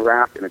people on a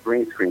raft in a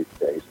green screen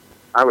stage,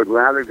 I would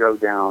rather go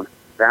down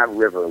that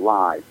river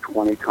live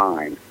 20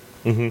 times.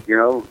 Mm-hmm.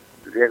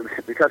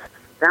 Because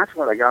that's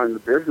what I got in the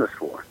business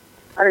for.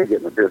 I didn't get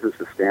in the business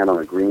to stand on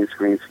a green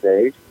screen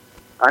stage.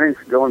 I didn't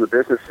go in the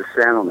business to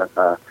stand on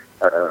an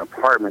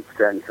apartment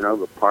set in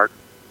Canoga Park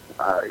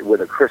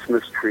with a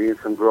Christmas tree and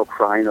some girl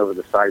crying over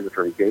the side of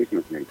her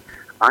engagement ring.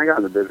 I got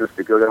in the business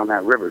to go down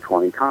that river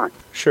 20 times.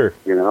 Sure.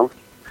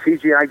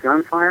 CGI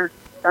gunfire,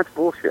 that's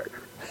bullshit.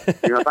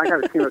 If I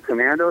got a team of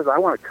commandos, I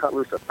want to cut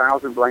loose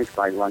 1,000 blanks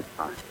by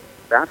lunchtime.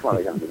 That's what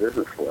I got in the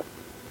business for.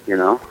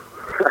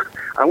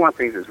 I want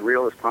things as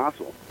real as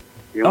possible.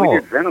 We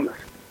did Venomous.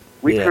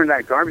 We turned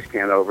that garbage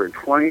can over and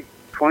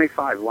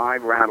 25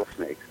 live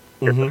rattlesnakes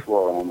hit the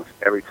floor almost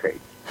every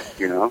take.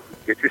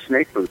 Get your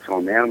snake boots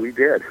on, man. We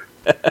did.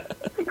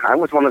 I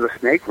was one of the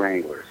snake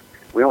wranglers.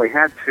 We only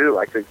had 2.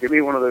 I said, give me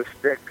one of those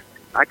sticks.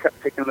 I kept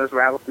picking those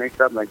rattlesnakes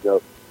up, and I'd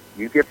go,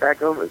 you get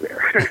back over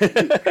there.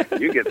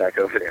 You get back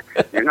over there.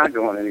 You're not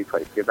going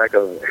anyplace. Get back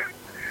over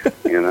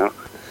there.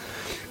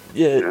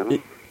 Yeah,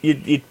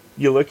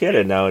 you look at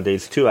it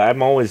nowadays, too.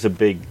 I'm always a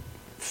big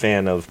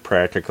fan of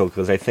practical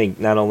because I think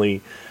not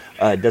only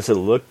does it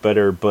look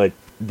better, but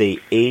they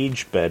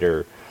age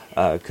better.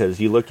 Because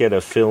you look at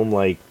a film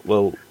like,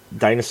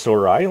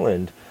 Dinosaur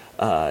Island,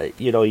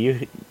 you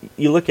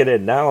look at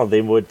it now,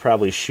 they would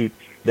probably shoot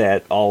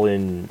that all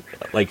in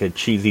like a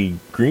cheesy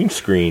green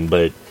screen,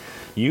 but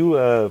you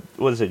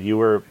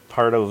were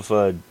part of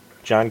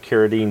John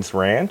Carradine's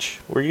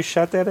ranch where you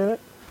shot that at?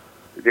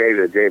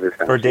 David's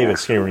house. Or David,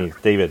 excuse me,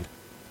 David.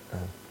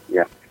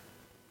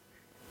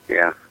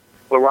 Yeah.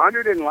 Well,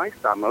 Roger didn't like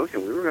stop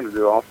motion. We were going to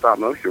do all stop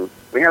motion.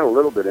 We had a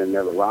little bit in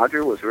there, but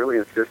Roger was really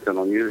insistent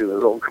on using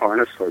those old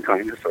dinosaurs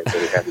that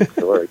he had in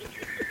storage.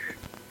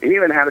 He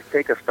even had to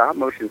take a stop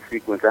motion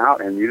sequence out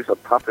and use a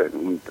puppet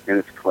in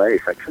its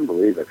place. I couldn't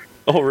believe it.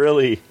 Oh,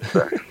 really?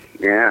 But,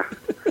 yeah,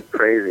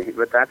 crazy.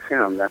 But that's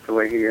him. That's the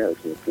way he is.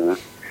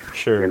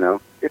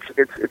 Sure.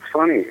 It's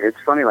funny. It's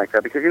funny like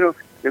that because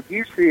if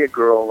you see a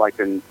girl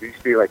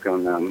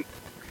on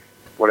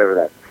whatever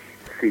that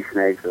Sea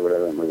Snakes or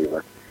whatever that movie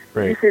was.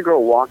 Right. You see a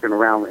girl walking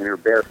around in her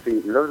bare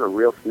feet, and those are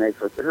real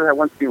snakes. Like, there's that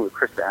one scene with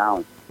Krista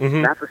Allen.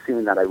 Mm-hmm. That's a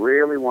scene that I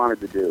really wanted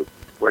to do,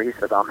 where he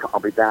says, I'll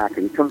be back.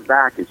 And he comes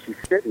back, and she's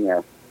sitting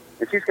there,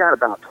 and she's got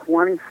about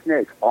 20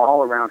 snakes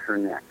all around her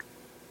neck.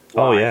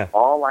 Oh, yeah.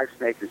 All live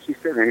snakes. And she's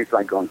sitting there, and he's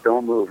like going,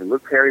 don't move. And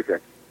Luke Perry's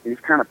there, and he's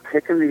kind of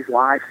picking these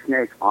live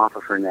snakes off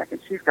of her neck. And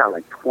she's got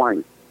like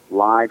 20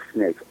 live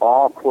snakes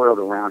all coiled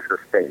around her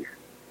face.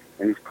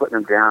 And he's putting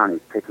them down, and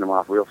he's picking them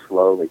off real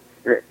slowly.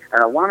 And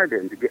I wanted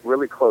him to get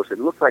really close. It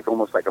looked like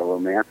almost like a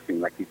romance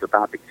scene, like he's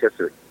about to kiss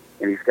her.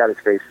 And he's got his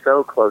face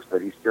so close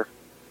that he's just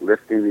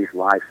lifting these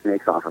live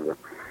snakes off of them.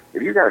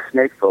 If you got a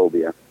snake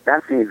phobia,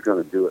 that scene's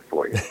going to do it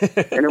for you.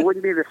 And it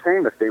wouldn't be the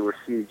same if they were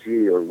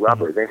CG or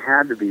rubber. They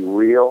had to be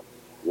real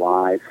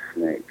live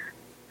snakes.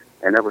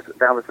 And that was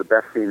the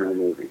best scene in the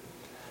movie.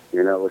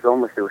 You know, it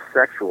was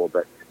sexual,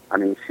 but I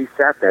mean, she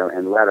sat there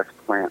and let us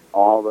plant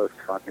all those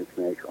fucking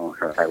snakes on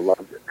her. I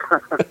loved it.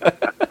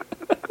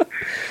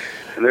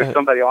 And there's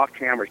somebody off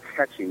camera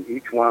catching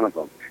each one of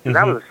them. And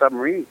that was a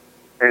submarine.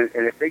 And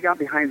if they got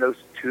behind those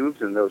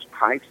tubes and those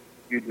pipes,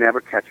 you'd never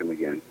catch them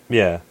again.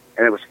 Yeah.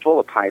 And it was full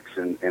of pipes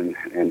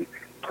and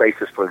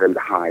places for them to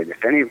hide.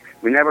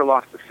 We never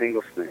lost a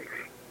single snake.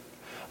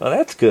 Well,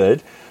 that's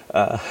good.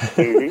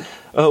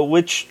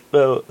 Which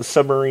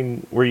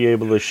submarine were you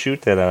able to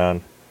shoot that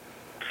on?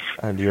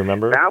 Do you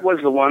remember? That was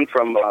the one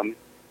from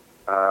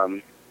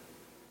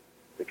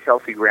the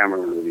Kelsey Grammer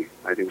movie.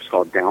 I think it was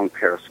called Down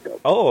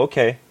Periscope. Oh,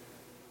 okay.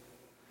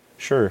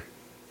 Sure.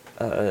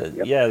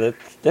 Yep. Yeah,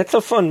 that's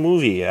a fun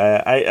movie.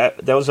 I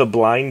that was a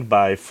blind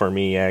buy for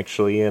me,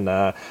 actually, and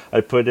I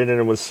put it in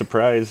and was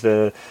surprised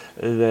that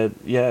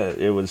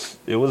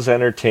it was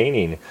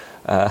entertaining.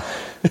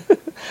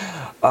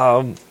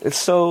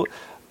 So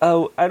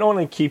I don't want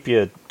to keep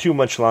you too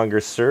much longer,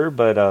 sir,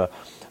 but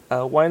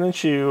why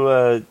don't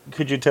you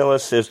could you tell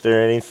us if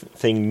there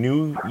anything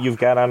new you've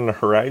got on the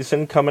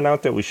horizon coming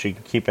out that we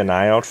should keep an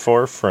eye out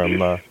for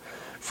from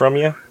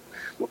you?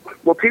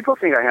 Well, people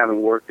think I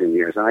haven't worked in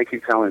years, and I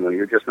keep telling them,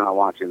 you're just not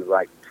watching the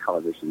right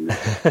television.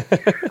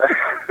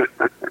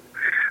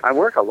 I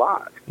work a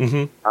lot.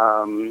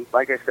 Mm-hmm.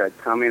 Like I said,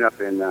 coming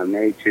up in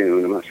May,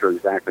 June, I'm not sure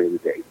exactly the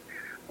date,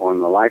 on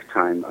the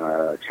Lifetime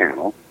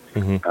channel.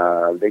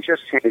 Mm-hmm. They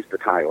just changed the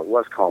title. It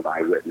was called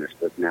Eyewitness,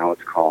 but now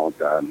it's called,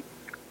 I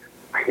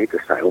hate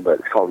this title, but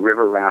it's called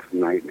River Raft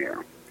Nightmare.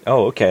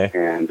 Oh, okay.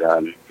 And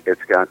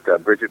it's got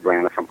Bridget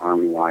Branna from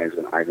Army Wives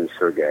and Ivan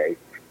Sergey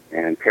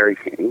and Perry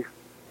King.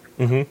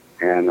 Mm-hmm.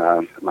 And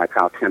my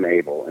pal Tim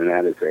Abel, and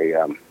that is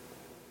a,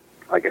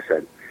 like I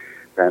said,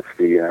 that's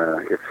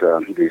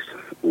this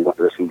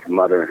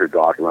mother and her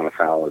daughter run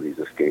afoul of these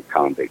escaped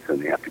convicts,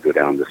 and they have to go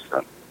down this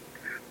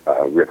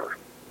river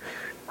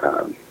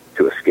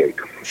to escape.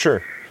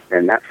 Sure.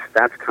 And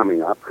that's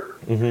coming up.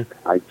 Mm-hmm.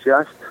 I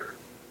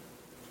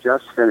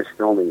just finished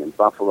filming in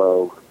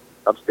Buffalo,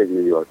 upstate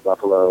New York,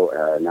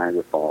 Buffalo,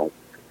 Niagara Falls,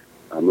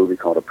 a movie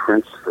called A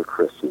Prince for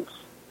Christmas.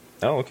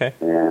 Oh, okay.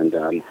 And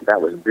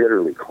that was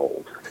bitterly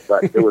cold,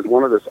 but it was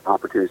one of those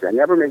opportunities. I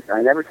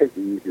never take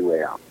the easy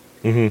way out.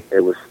 Mm-hmm.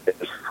 It was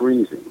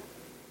freezing,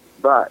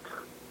 but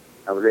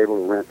I was able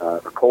to rent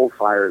a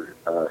coal-fired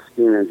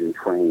steam engine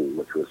train,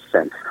 which was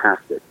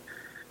fantastic.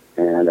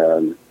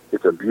 And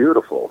it's a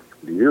beautiful,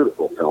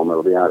 beautiful film.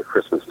 It'll be out at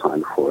Christmas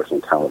time, of course,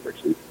 on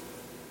television,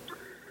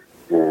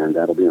 and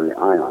that'll be on the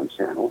Ion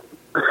channel.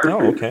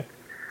 Oh, okay.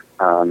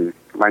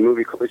 My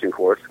movie Collision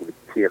Course with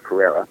Tia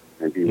Carrera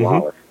and Dee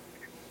Wallace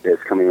is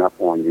coming up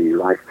on the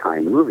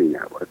Lifetime Movie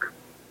Network,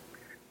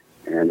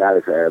 and that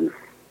is an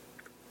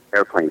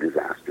airplane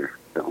disaster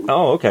film.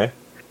 Oh, okay.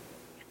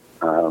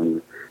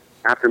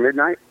 After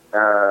Midnight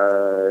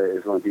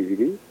is on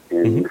DVD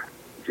in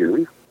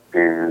June,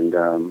 and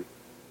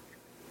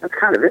that's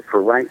kind of it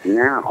for right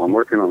now. I'm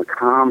working on a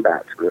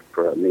combat script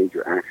for a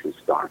major action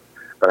star,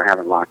 but I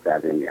haven't locked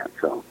that in yet.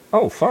 So,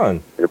 oh,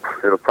 fun!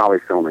 It'll probably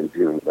film in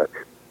June, but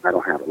I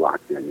don't have it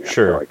locked in yet.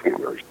 Sure, so I can't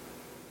really.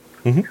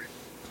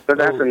 So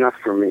that's enough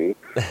for me.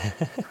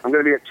 I'm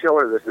going to be at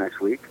Chiller this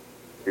next week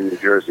in New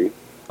Jersey.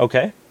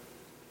 Okay.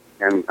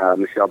 And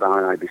Michelle Bauer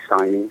and I will be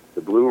signing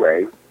the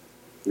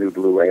new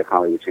Blu-ray of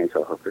Hollywood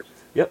Chainsaw Hookers.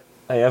 Yep.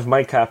 I have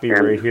my copy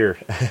right here.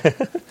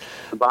 The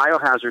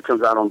Biohazard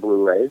comes out on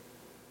Blu-ray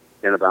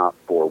in about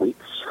 4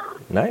 weeks.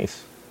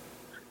 Nice.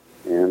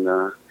 And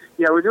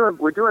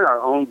we're doing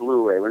our own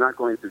Blu-ray. We're not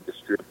going through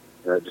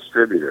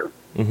distributor.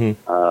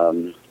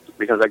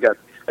 Because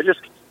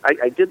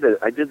I did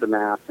the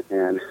math,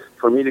 and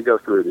for me to go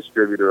through a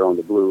distributor on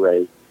the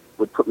Blu-ray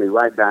would put me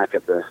right back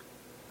at the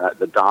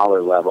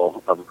dollar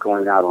level of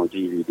going out on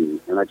DVD,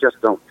 and I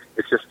just don't.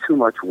 It's just too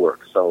much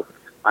work. So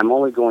I'm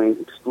only going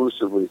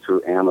exclusively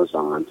through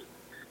Amazon.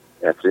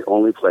 That's the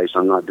only place.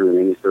 I'm not doing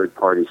any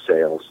third-party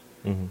sales,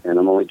 and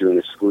I'm only doing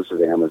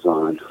exclusive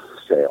Amazon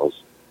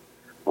sales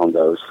on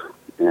those.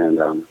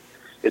 And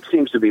it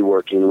seems to be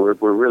working.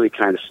 We're really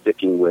kind of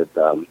sticking with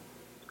stuff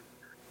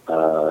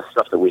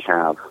that we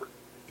have.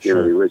 You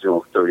know, the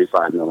original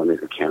 35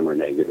 millimeter camera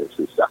negatives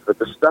and stuff. But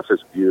the stuff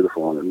is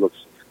beautiful, and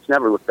it's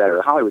never looked better.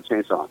 The Hollywood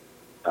Chainsaw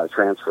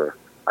transfer,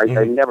 I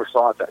never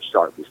saw it that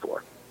sharp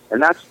before. And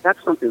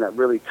that's something that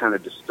really kind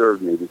of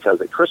disturbed me,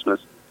 because at Christmas,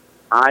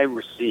 I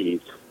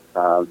received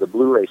the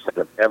Blu-ray set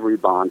of every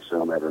Bond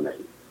film ever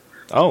made.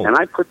 Oh. And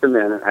I put them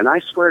in, and I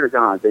swear to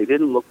God, they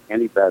didn't look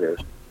any better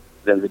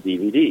than the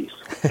DVDs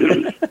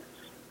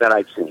that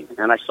I'd seen.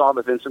 And I saw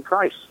the Vincent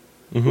Price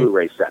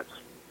Blu-ray sets,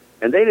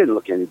 and they didn't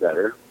look any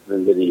better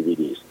than the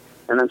DVDs.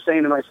 And I'm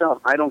saying to myself,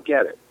 I don't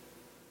get it,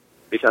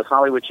 because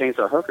Hollywood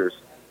Chainsaw Hookers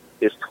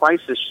is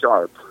twice as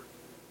sharp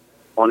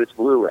on its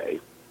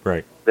Blu-ray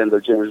than the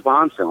James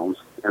Bond films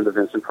and the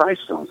Vincent Price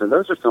films. And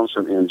those are films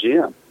from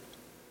MGM.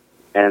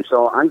 And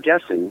so I'm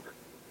guessing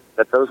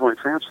that those weren't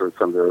transferred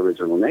from their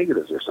original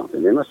negatives or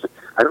something. They must.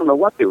 I don't know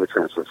what they were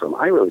transferred from.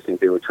 I really think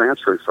they were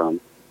transferred from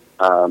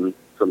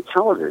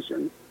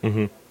television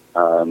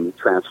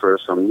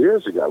transfers from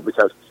years ago,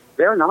 because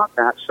they're not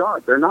that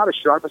sharp. They're not as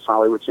sharp as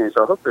Hollywood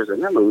Chainsaw Hookers,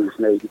 and that movie was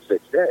made in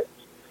 6 days.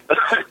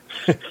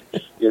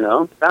 You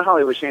know, that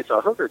Hollywood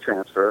Chainsaw Hooker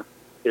transfer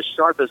is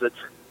sharp as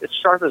it's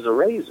sharp as a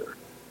razor.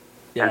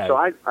 Yeah. And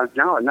so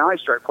now I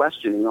start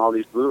questioning all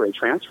these Blu-ray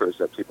transfers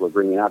that people are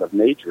bringing out of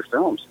major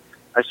films.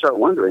 I start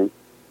wondering,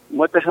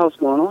 what the hell's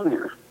going on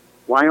here?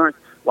 Why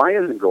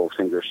isn't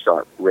Goldfinger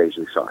sharp,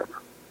 razor sharp?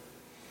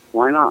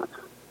 Why not?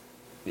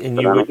 And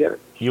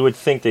you would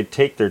think they'd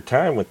take their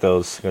time with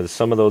those, because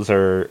some of those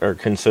are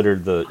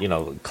considered the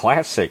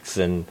classics,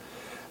 and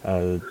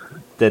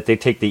that they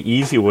take the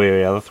easy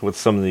way out with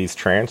some of these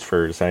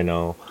transfers. I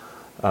know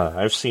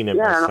I've seen it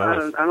myself.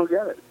 I don't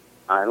get it.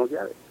 I don't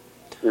get it.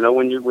 You know,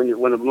 when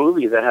a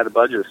movie that had a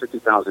budget of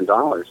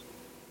 $50,000,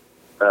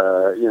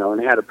 and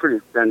it had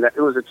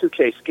it was a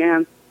 2K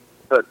scan,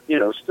 but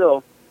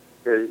still,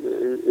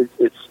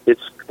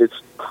 it's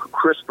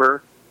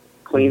crisper,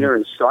 cleaner,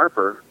 and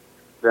sharper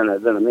than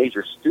a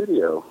major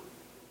studio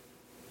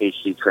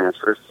HD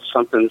transfer.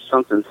 Something's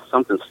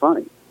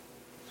funny.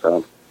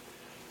 So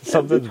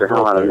something's the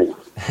hell out of me.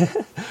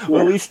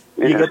 Well, at least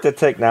you get the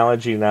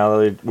technology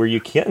now where you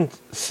can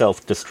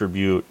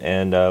self-distribute,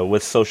 and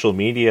with social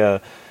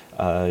media,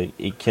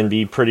 it can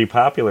be pretty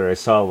popular. I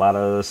saw a lot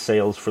of the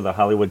sales for the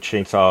Hollywood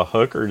Chainsaw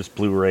Hookers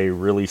Blu-ray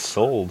really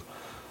sold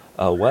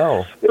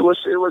well. It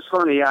was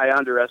funny. I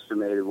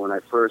underestimated when I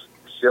first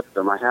shipped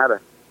them.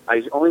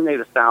 I only made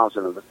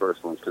 1,000 of the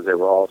first ones because they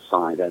were all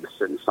signed. I had to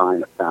sit and sign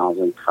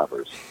 1,000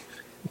 covers,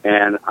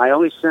 and I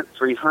only sent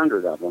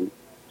 300 of them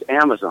to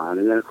Amazon.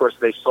 And then, of course,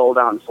 they sold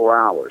out in 4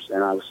 hours.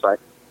 And I was like,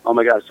 "Oh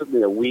my God!" It took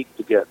me a week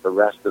to get the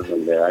rest of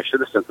them there. I should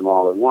have sent them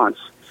all at once,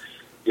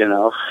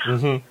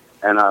 Mm-hmm.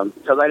 And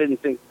because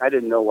I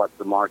didn't know what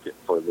the market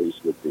for these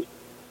would be.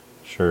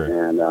 Sure.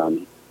 And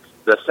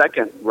the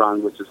second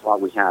run, which is what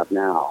we have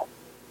now,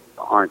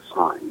 aren't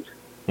signed.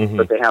 Mm-hmm.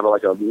 But they have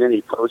like a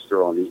mini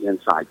poster on the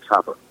inside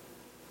cover,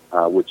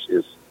 which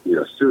is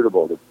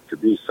suitable to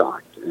be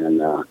signed. And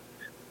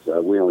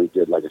so we only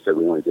did, like I said,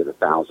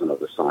 1,000 of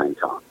the signed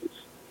copies,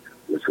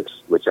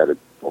 which had a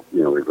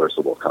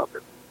reversible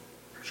cover.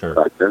 Sure.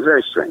 But they're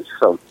very strange.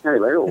 So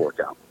anyway, it'll work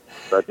out.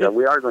 But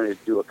we are going to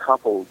do a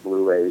couple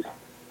Blu-rays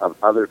of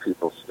other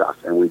people's stuff,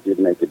 and we did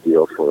make a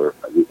deal for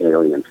the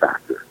Alien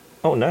Factor.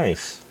 Oh,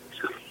 nice.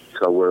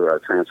 So we're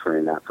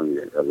transferring that from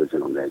the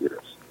original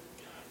negatives.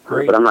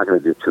 Great. But I'm not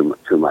going to do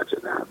too much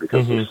of that,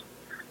 because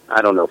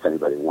I don't know if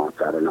anybody wants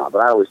that or not,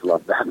 but I always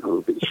loved that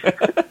movie.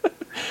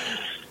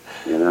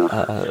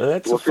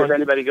 We'll see if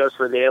anybody goes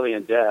for the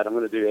Alien Dead. I'm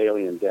going to do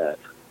Alien Dead.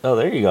 Oh,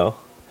 there you go.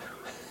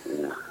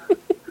 Yeah.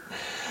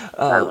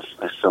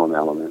 That's film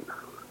element.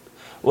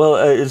 Well,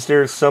 is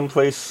there some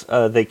place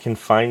they can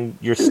find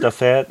your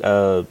stuff at?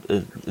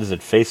 Is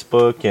it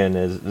Facebook, and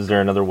is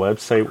there another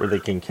website where they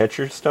can catch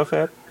your stuff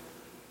at?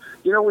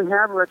 We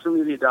have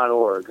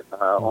retromedia.org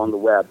on the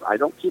web. I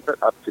don't keep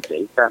it up to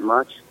date that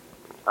much,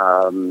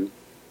 because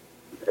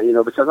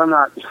I'm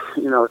not.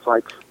 It's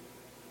like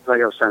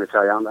I was trying to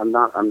tell you, I'm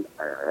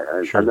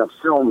a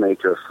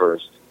filmmaker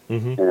first,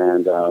 and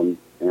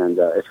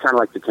it's kind of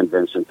like the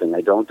convention thing.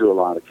 I don't do a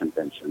lot of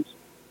conventions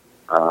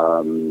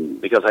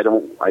because I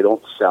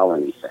don't sell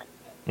anything.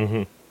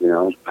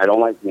 Mm-hmm. I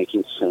don't like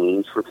making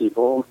change for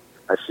people.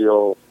 I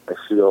feel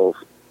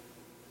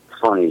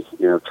funny,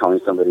 telling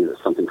somebody that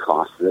something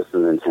costs this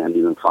and then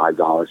handing them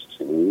 $5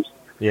 change.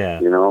 Yeah.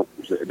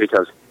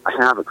 Because I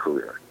have a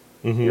career.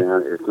 Mm-hmm.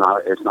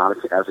 It's not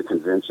as a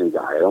convention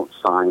guy. I don't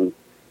sign,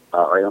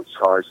 or I don't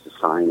charge to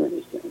sign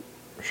anything.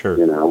 Sure.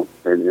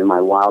 And in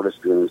my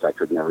wildest dreams, I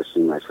could never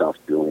see myself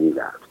doing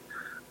that,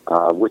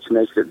 which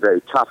makes it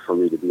very tough for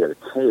me to be at a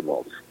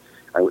table.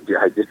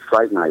 I did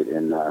Fright Night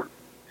in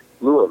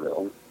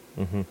Louisville,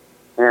 and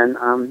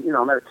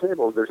I'm at a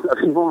table. There's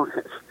nothing wrong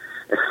with it.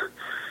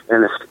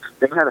 And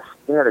they had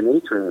an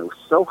atrium. It was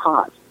so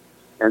hot,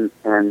 and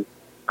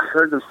I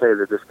heard them say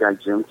that this guy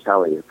Jim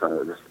Kelly,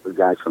 the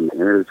guy from the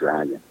Enter the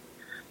Dragon,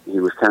 he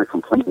was kind of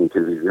complaining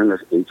because he was in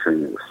this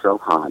atrium. It was so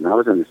hot, and I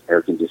was in this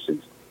air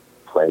conditioned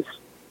place,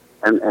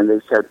 and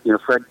they said,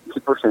 Fred,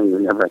 people are saying you're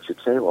never at your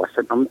table. I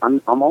said, I'm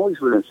always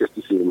within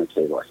 50 feet of my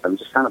table. I said, I'm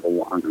just kind of a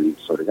wandering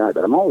sort of guy,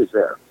 but I'm always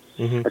there.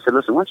 I said,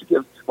 listen, why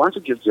don't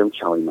you give Jim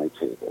Kelly my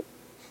table?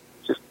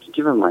 Just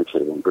give him my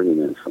table and bring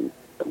him in from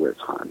where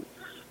it's hot.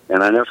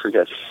 And I never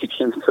forget, he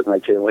came and took my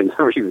table and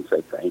never even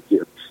said thank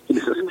you.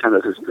 He's just kind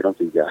of this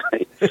grumpy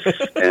guy.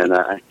 And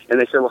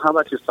they said, well, how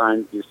about you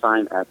sign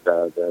at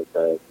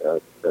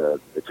the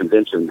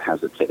convention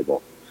has a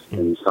table,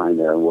 and you sign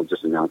there, and we'll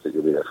just announce that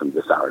you'll be there from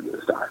this hour to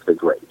this hour. I said,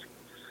 great.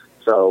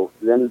 So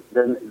then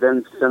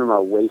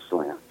Cinema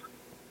Wasteland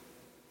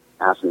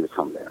asked me to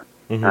come there.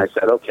 And I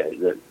said, okay,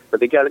 but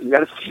you got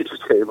to see your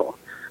table.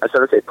 I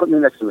said, okay, put me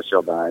next to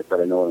Michelle Byatt, but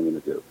I know what I'm going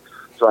to do.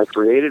 So I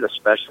created a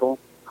special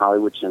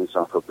Hollywood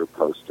Chainsaw Hooker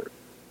poster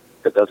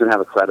that doesn't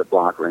have a credit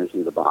block or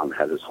anything at the bottom. It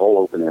has this whole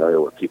open area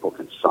where people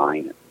can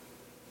sign it.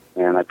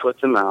 And I put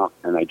them out,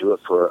 and I do it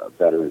for a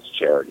veterans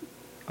charity.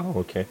 Oh,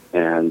 okay.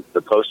 And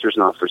the poster's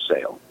not for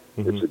sale.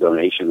 Mm-hmm. It's a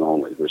donation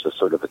only. There's a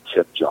sort of a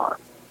tip jar.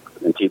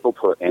 And people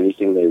put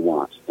anything they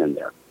want in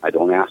there. I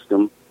don't ask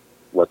them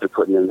what they're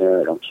putting in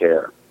there. I don't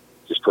care.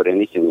 Just put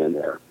anything in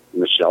there.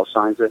 Michelle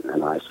signs it,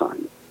 and I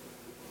sign it.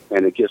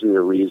 And it gives me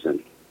a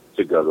reason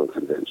to go to a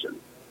convention.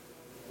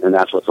 And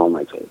that's what's on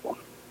my table.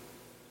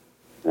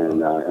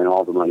 And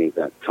all the money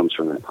that comes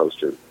from that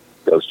poster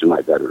goes to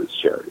my veterans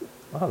charity.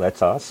 Oh,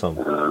 that's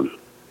awesome.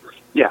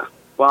 Yeah.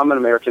 Well, I'm an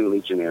American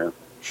Legionnaire.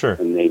 Sure.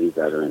 A Navy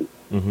veteran.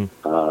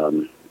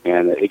 Mm-hmm.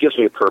 And it gives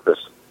me a purpose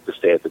to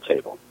stay at the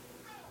table.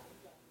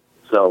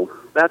 So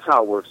that's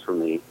how it works for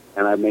me.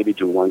 And I maybe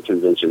do one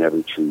convention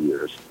every 2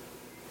 years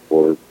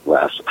or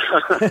less.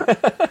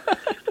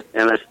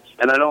 and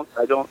I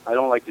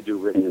don't like to do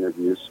written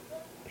interviews.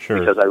 Sure.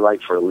 Because I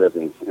write for a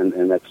living,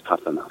 and that's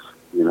tough enough,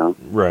 you know?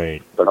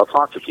 Right. But I'll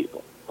talk to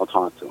people. I'll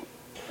talk to them.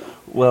 So,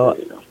 well,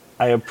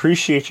 I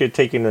appreciate you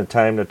taking the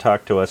time to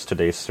talk to us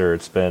today, sir.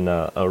 It's been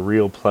a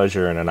real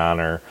pleasure and an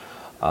honor.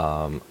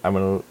 I'm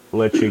going to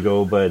let you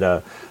go,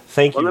 but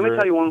thank you. Well, let me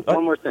tell you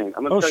one more thing.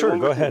 I'm going to tell you one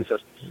more thing. Go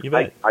ahead. You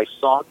bet. I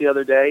saw it the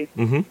other day,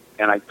 mm-hmm.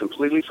 and I'd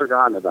completely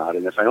forgotten about it.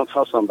 And if I don't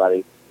tell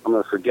somebody, I'm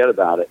going to forget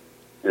about it,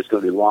 and it's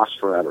going to be lost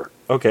forever.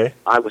 Okay.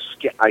 I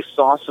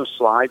saw some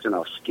slides, and I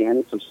was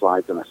scanning some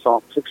slides, and I saw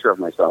a picture of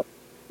myself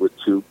with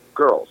two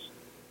girls.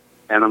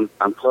 And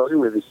I'm posing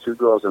with these two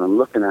girls, and I'm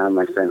looking at them,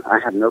 and I'm saying, I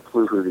have no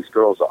clue who these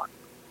girls are.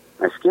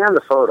 And I scanned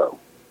the photo,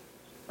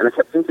 and I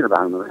kept thinking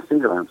about them, and I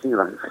thinking about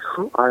them. Like,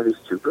 who are these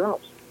two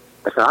girls?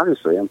 I said,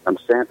 obviously,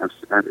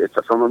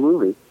 it's from a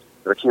movie,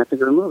 but I can't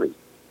think of the movie.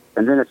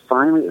 And then it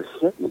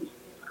hit me.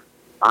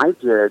 I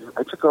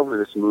took over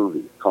this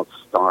movie called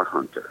Star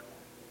Hunter.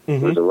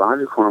 Mm-hmm. It was a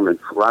Roger Corman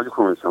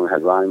film. It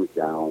had Roddy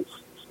McDowell and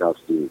Scout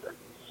Stevenson.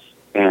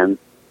 And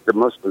the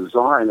most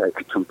bizarre, and I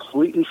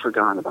completely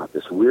forgotten about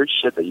this weird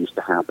shit that used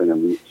to happen,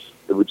 and we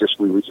would just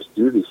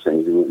do these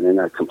things, and then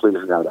I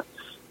completely forgot about it.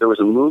 There was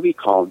a movie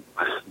called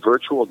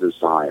Virtual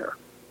Desire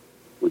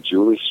with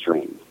Julie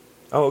Strain.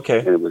 Oh, okay.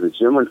 And it was a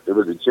Jim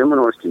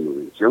Wynorski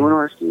movie. Jim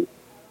Wynorski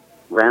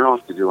ran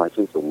off to do, I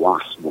think, The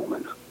Wasp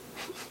Woman,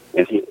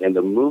 and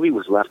the movie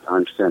was left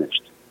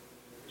unfinished.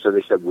 So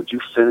they said, "Would you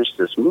finish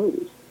this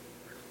movie?"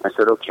 I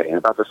said, "Okay." And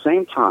about the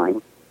same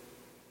time,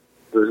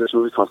 there was this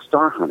movie called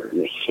Star Hunter,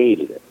 and they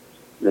hated it.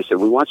 And they said,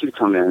 "We want you to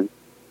come in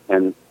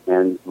and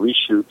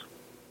reshoot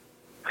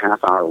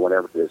half hour or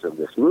whatever it is of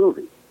this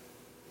movie."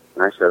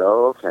 And I said,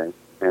 "Oh, okay."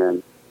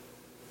 And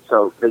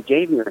so they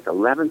gave me like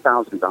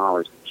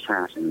 $11,000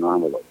 cash in an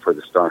envelope for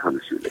the Star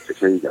Hunter shoot. They said,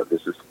 "Here you go.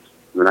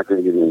 We're not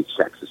going to give you any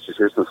checks. It's just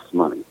here's this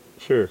money."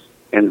 Sure.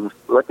 And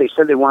what they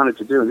said they wanted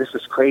to do, and this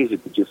is crazy,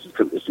 but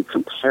if you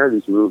compare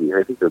these movies,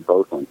 I think they're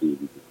both on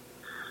DVD.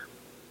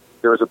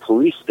 There was a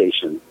police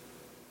station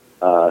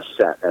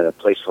set at a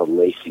place called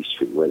Lacey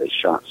Street where they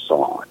shot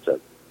Saw. It's a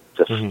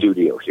mm-hmm.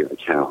 studio here in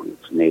town.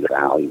 It's made of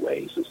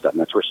alleyways and stuff.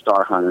 And that's where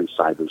Star Hunter and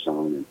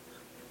Cyberzone and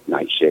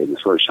Nightshade, and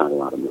that's where they shot a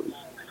lot of movies.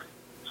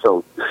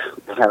 So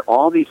they had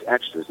all these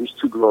extras. These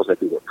two girls, I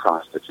think, were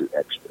prostitute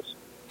extras.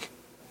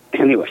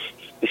 Anyway,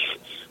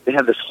 they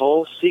had this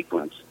whole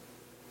sequence,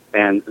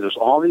 and there's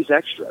all these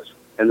extras,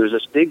 and there's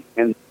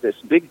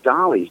this big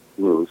dolly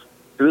move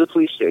through the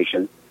police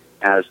station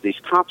as these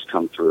cops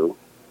come through,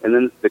 and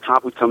then the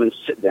cop would come and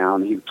sit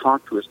down, and he would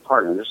talk to his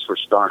partner, and this is for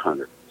Star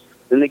Hunter.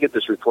 Then they get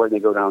this report, and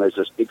they go down, there's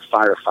this big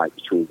firefight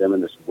between them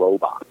and this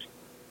robot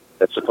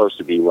that's supposed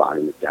to be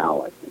Roddy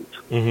McDowell, I think.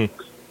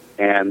 Mm-hmm.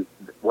 And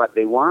what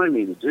they wanted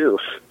me to do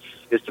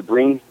is to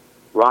bring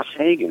Ross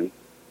Hagen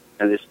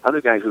and this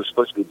other guy who's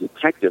supposed to be a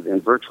detective in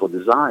Virtual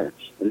Desire,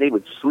 and they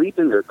would sleep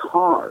in their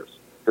cars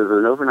because it was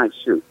an overnight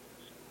shoot.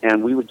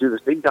 And we would do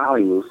this big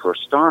dolly move for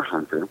Star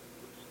Hunter.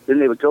 Then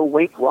they would go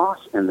wake Ross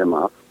and them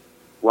up.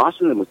 Ross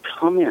and them would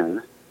come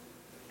in,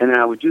 and then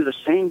I would do the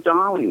same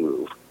dolly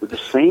move with the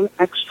same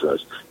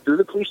extras through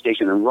the police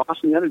station, and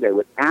Ross and the other guy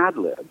would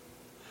ad-lib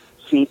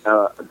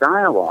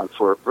dialogue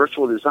for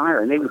Virtual Desire,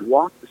 and they would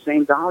walk the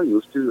same dolly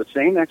moves through the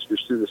same extras,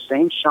 through the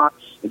same shot,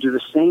 and do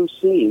the same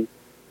scene,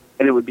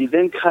 and it would be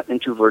then cut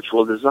into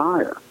Virtual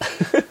Desire.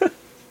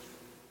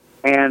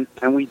 and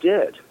we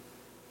did.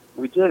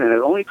 And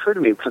it only occurred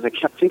to me because I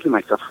kept thinking to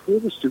myself, who are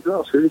these two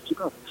girls?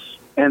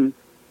 And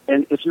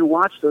if you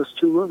watch those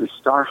two movies,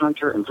 Star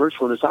Hunter and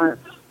Virtual Desire,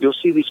 you'll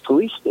see these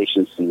police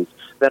station scenes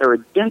that are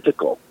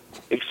identical,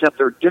 except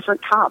they're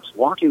different cops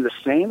walking the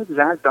same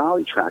exact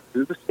dolly track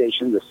through the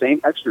station, the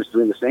same extras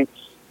doing the same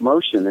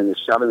motion, and they're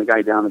shoving the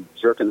guy down and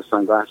jerking the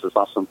sunglasses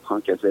off some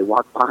punk as they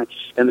walk by.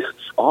 And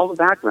all the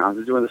backgrounds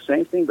are doing the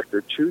same thing, but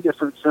they're two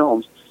different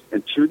films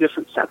and two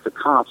different sets of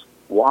cops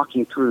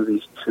walking through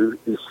these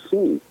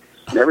scenes.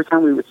 And every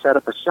time we would set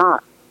up a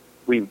shot,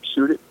 we'd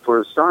shoot it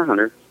for Star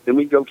Hunter, then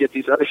we'd go get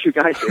these other two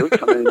guys. They would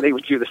come in and they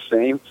would do the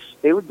same.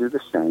 They would do the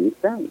same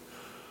thing.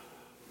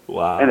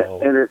 Wow. And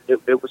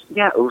it was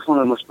one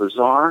of the most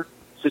bizarre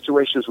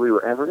situations we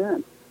were ever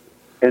in.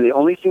 And the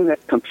only thing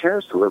that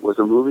compares to it was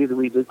a movie that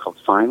we did called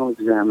Final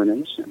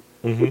Examination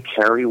with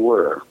Carrie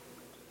Wurr.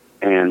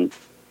 And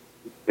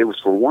it was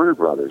for Warner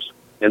Brothers.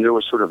 And there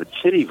was sort of a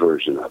titty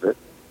version of it.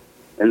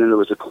 And then there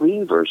was a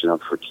clean version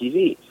of it for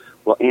TV.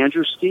 Well,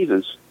 Andrew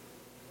Stevens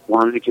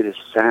wanted to get his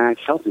SAG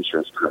health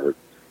insurance covered.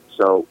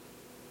 So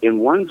in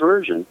one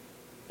version,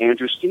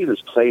 Andrew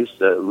Stevens plays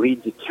the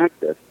lead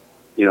detective,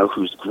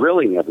 who's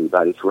grilling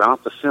everybody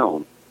throughout the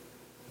film.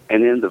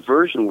 And in the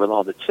version with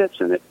all the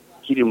tits in it,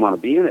 he didn't want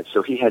to be in it,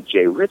 so he had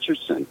Jay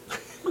Richardson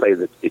play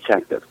the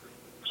detective.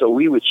 So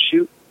we would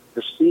shoot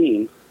the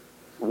scene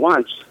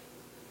once,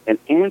 and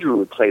Andrew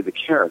would play the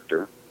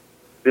character.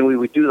 Then we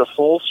would do the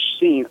whole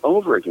scene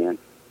over again,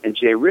 and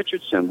Jay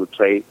Richardson would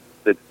play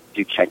the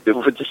detective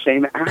with the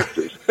same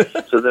actors.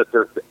 So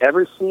that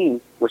every scene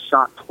was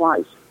shot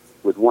twice,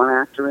 with one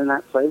actor in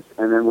that place,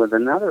 and then with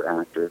another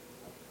actor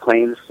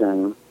playing the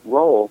same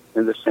role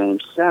in the same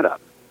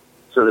setup.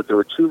 So that there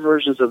were two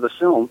versions of the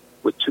film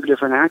with two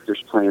different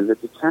actors playing the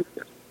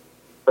detective.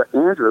 But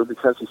Andrew,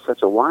 because he's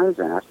such a wise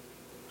ass,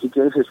 he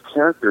gave his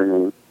character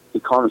name, he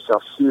called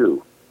himself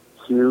Hugh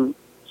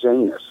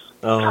Janus.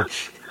 Oh.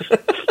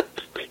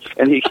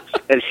 and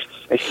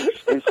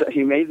so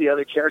he made the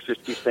other characters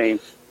keep saying,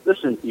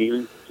 listen,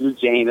 Hugh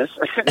Janus.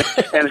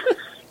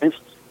 and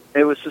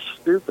it was just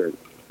stupid.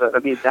 But, I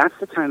mean, that's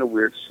the kind of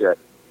weird shit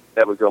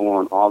that would go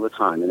on all the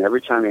time. And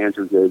every time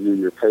Andrew gave you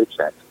your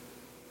paycheck,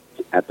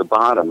 at the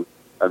bottom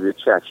of your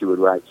check, he would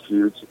write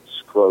huge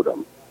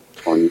scrotum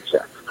on your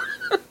check,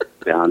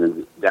 down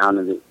in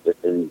the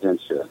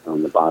indenture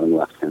on the bottom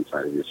left-hand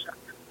side of your check.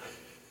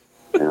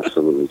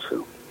 Absolutely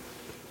true.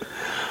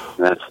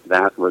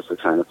 That was the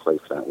kind of place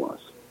that was.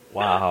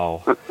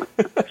 Wow.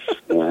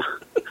 Yeah.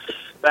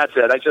 That's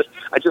it.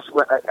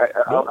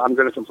 I'm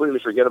going to completely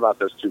forget about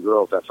those two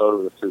girls, that photo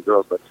of those two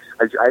girls, but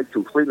I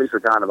completely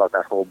forgot about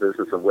that whole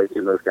business of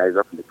waking those guys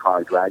up in the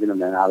car, dragging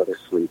them in out of their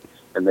sleep,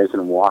 and making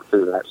them walk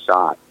through that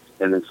shot,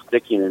 and then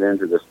sticking it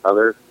into this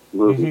other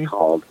movie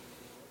called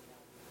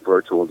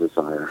Virtual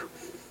Desire.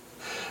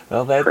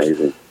 Well,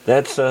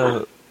 that's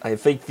I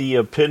think the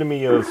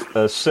epitome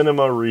of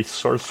cinema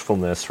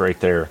resourcefulness right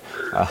there.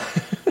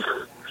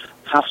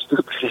 How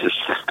stupid is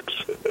that?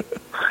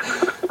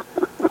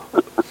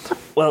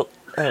 Well,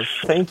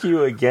 thank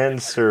you again,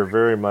 sir,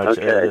 very much.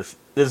 Okay. This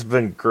has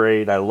been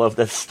great. I love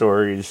the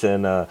stories,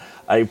 and I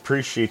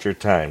appreciate your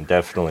time,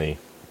 definitely.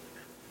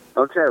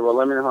 Okay, well,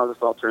 let me know how this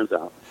all turns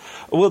out.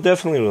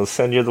 We'll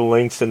send you the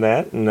links and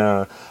that,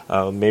 and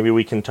maybe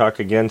we can talk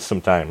again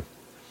sometime.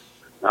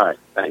 All right,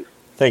 thanks.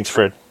 Thanks,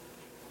 Fred.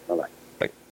 Bye-bye.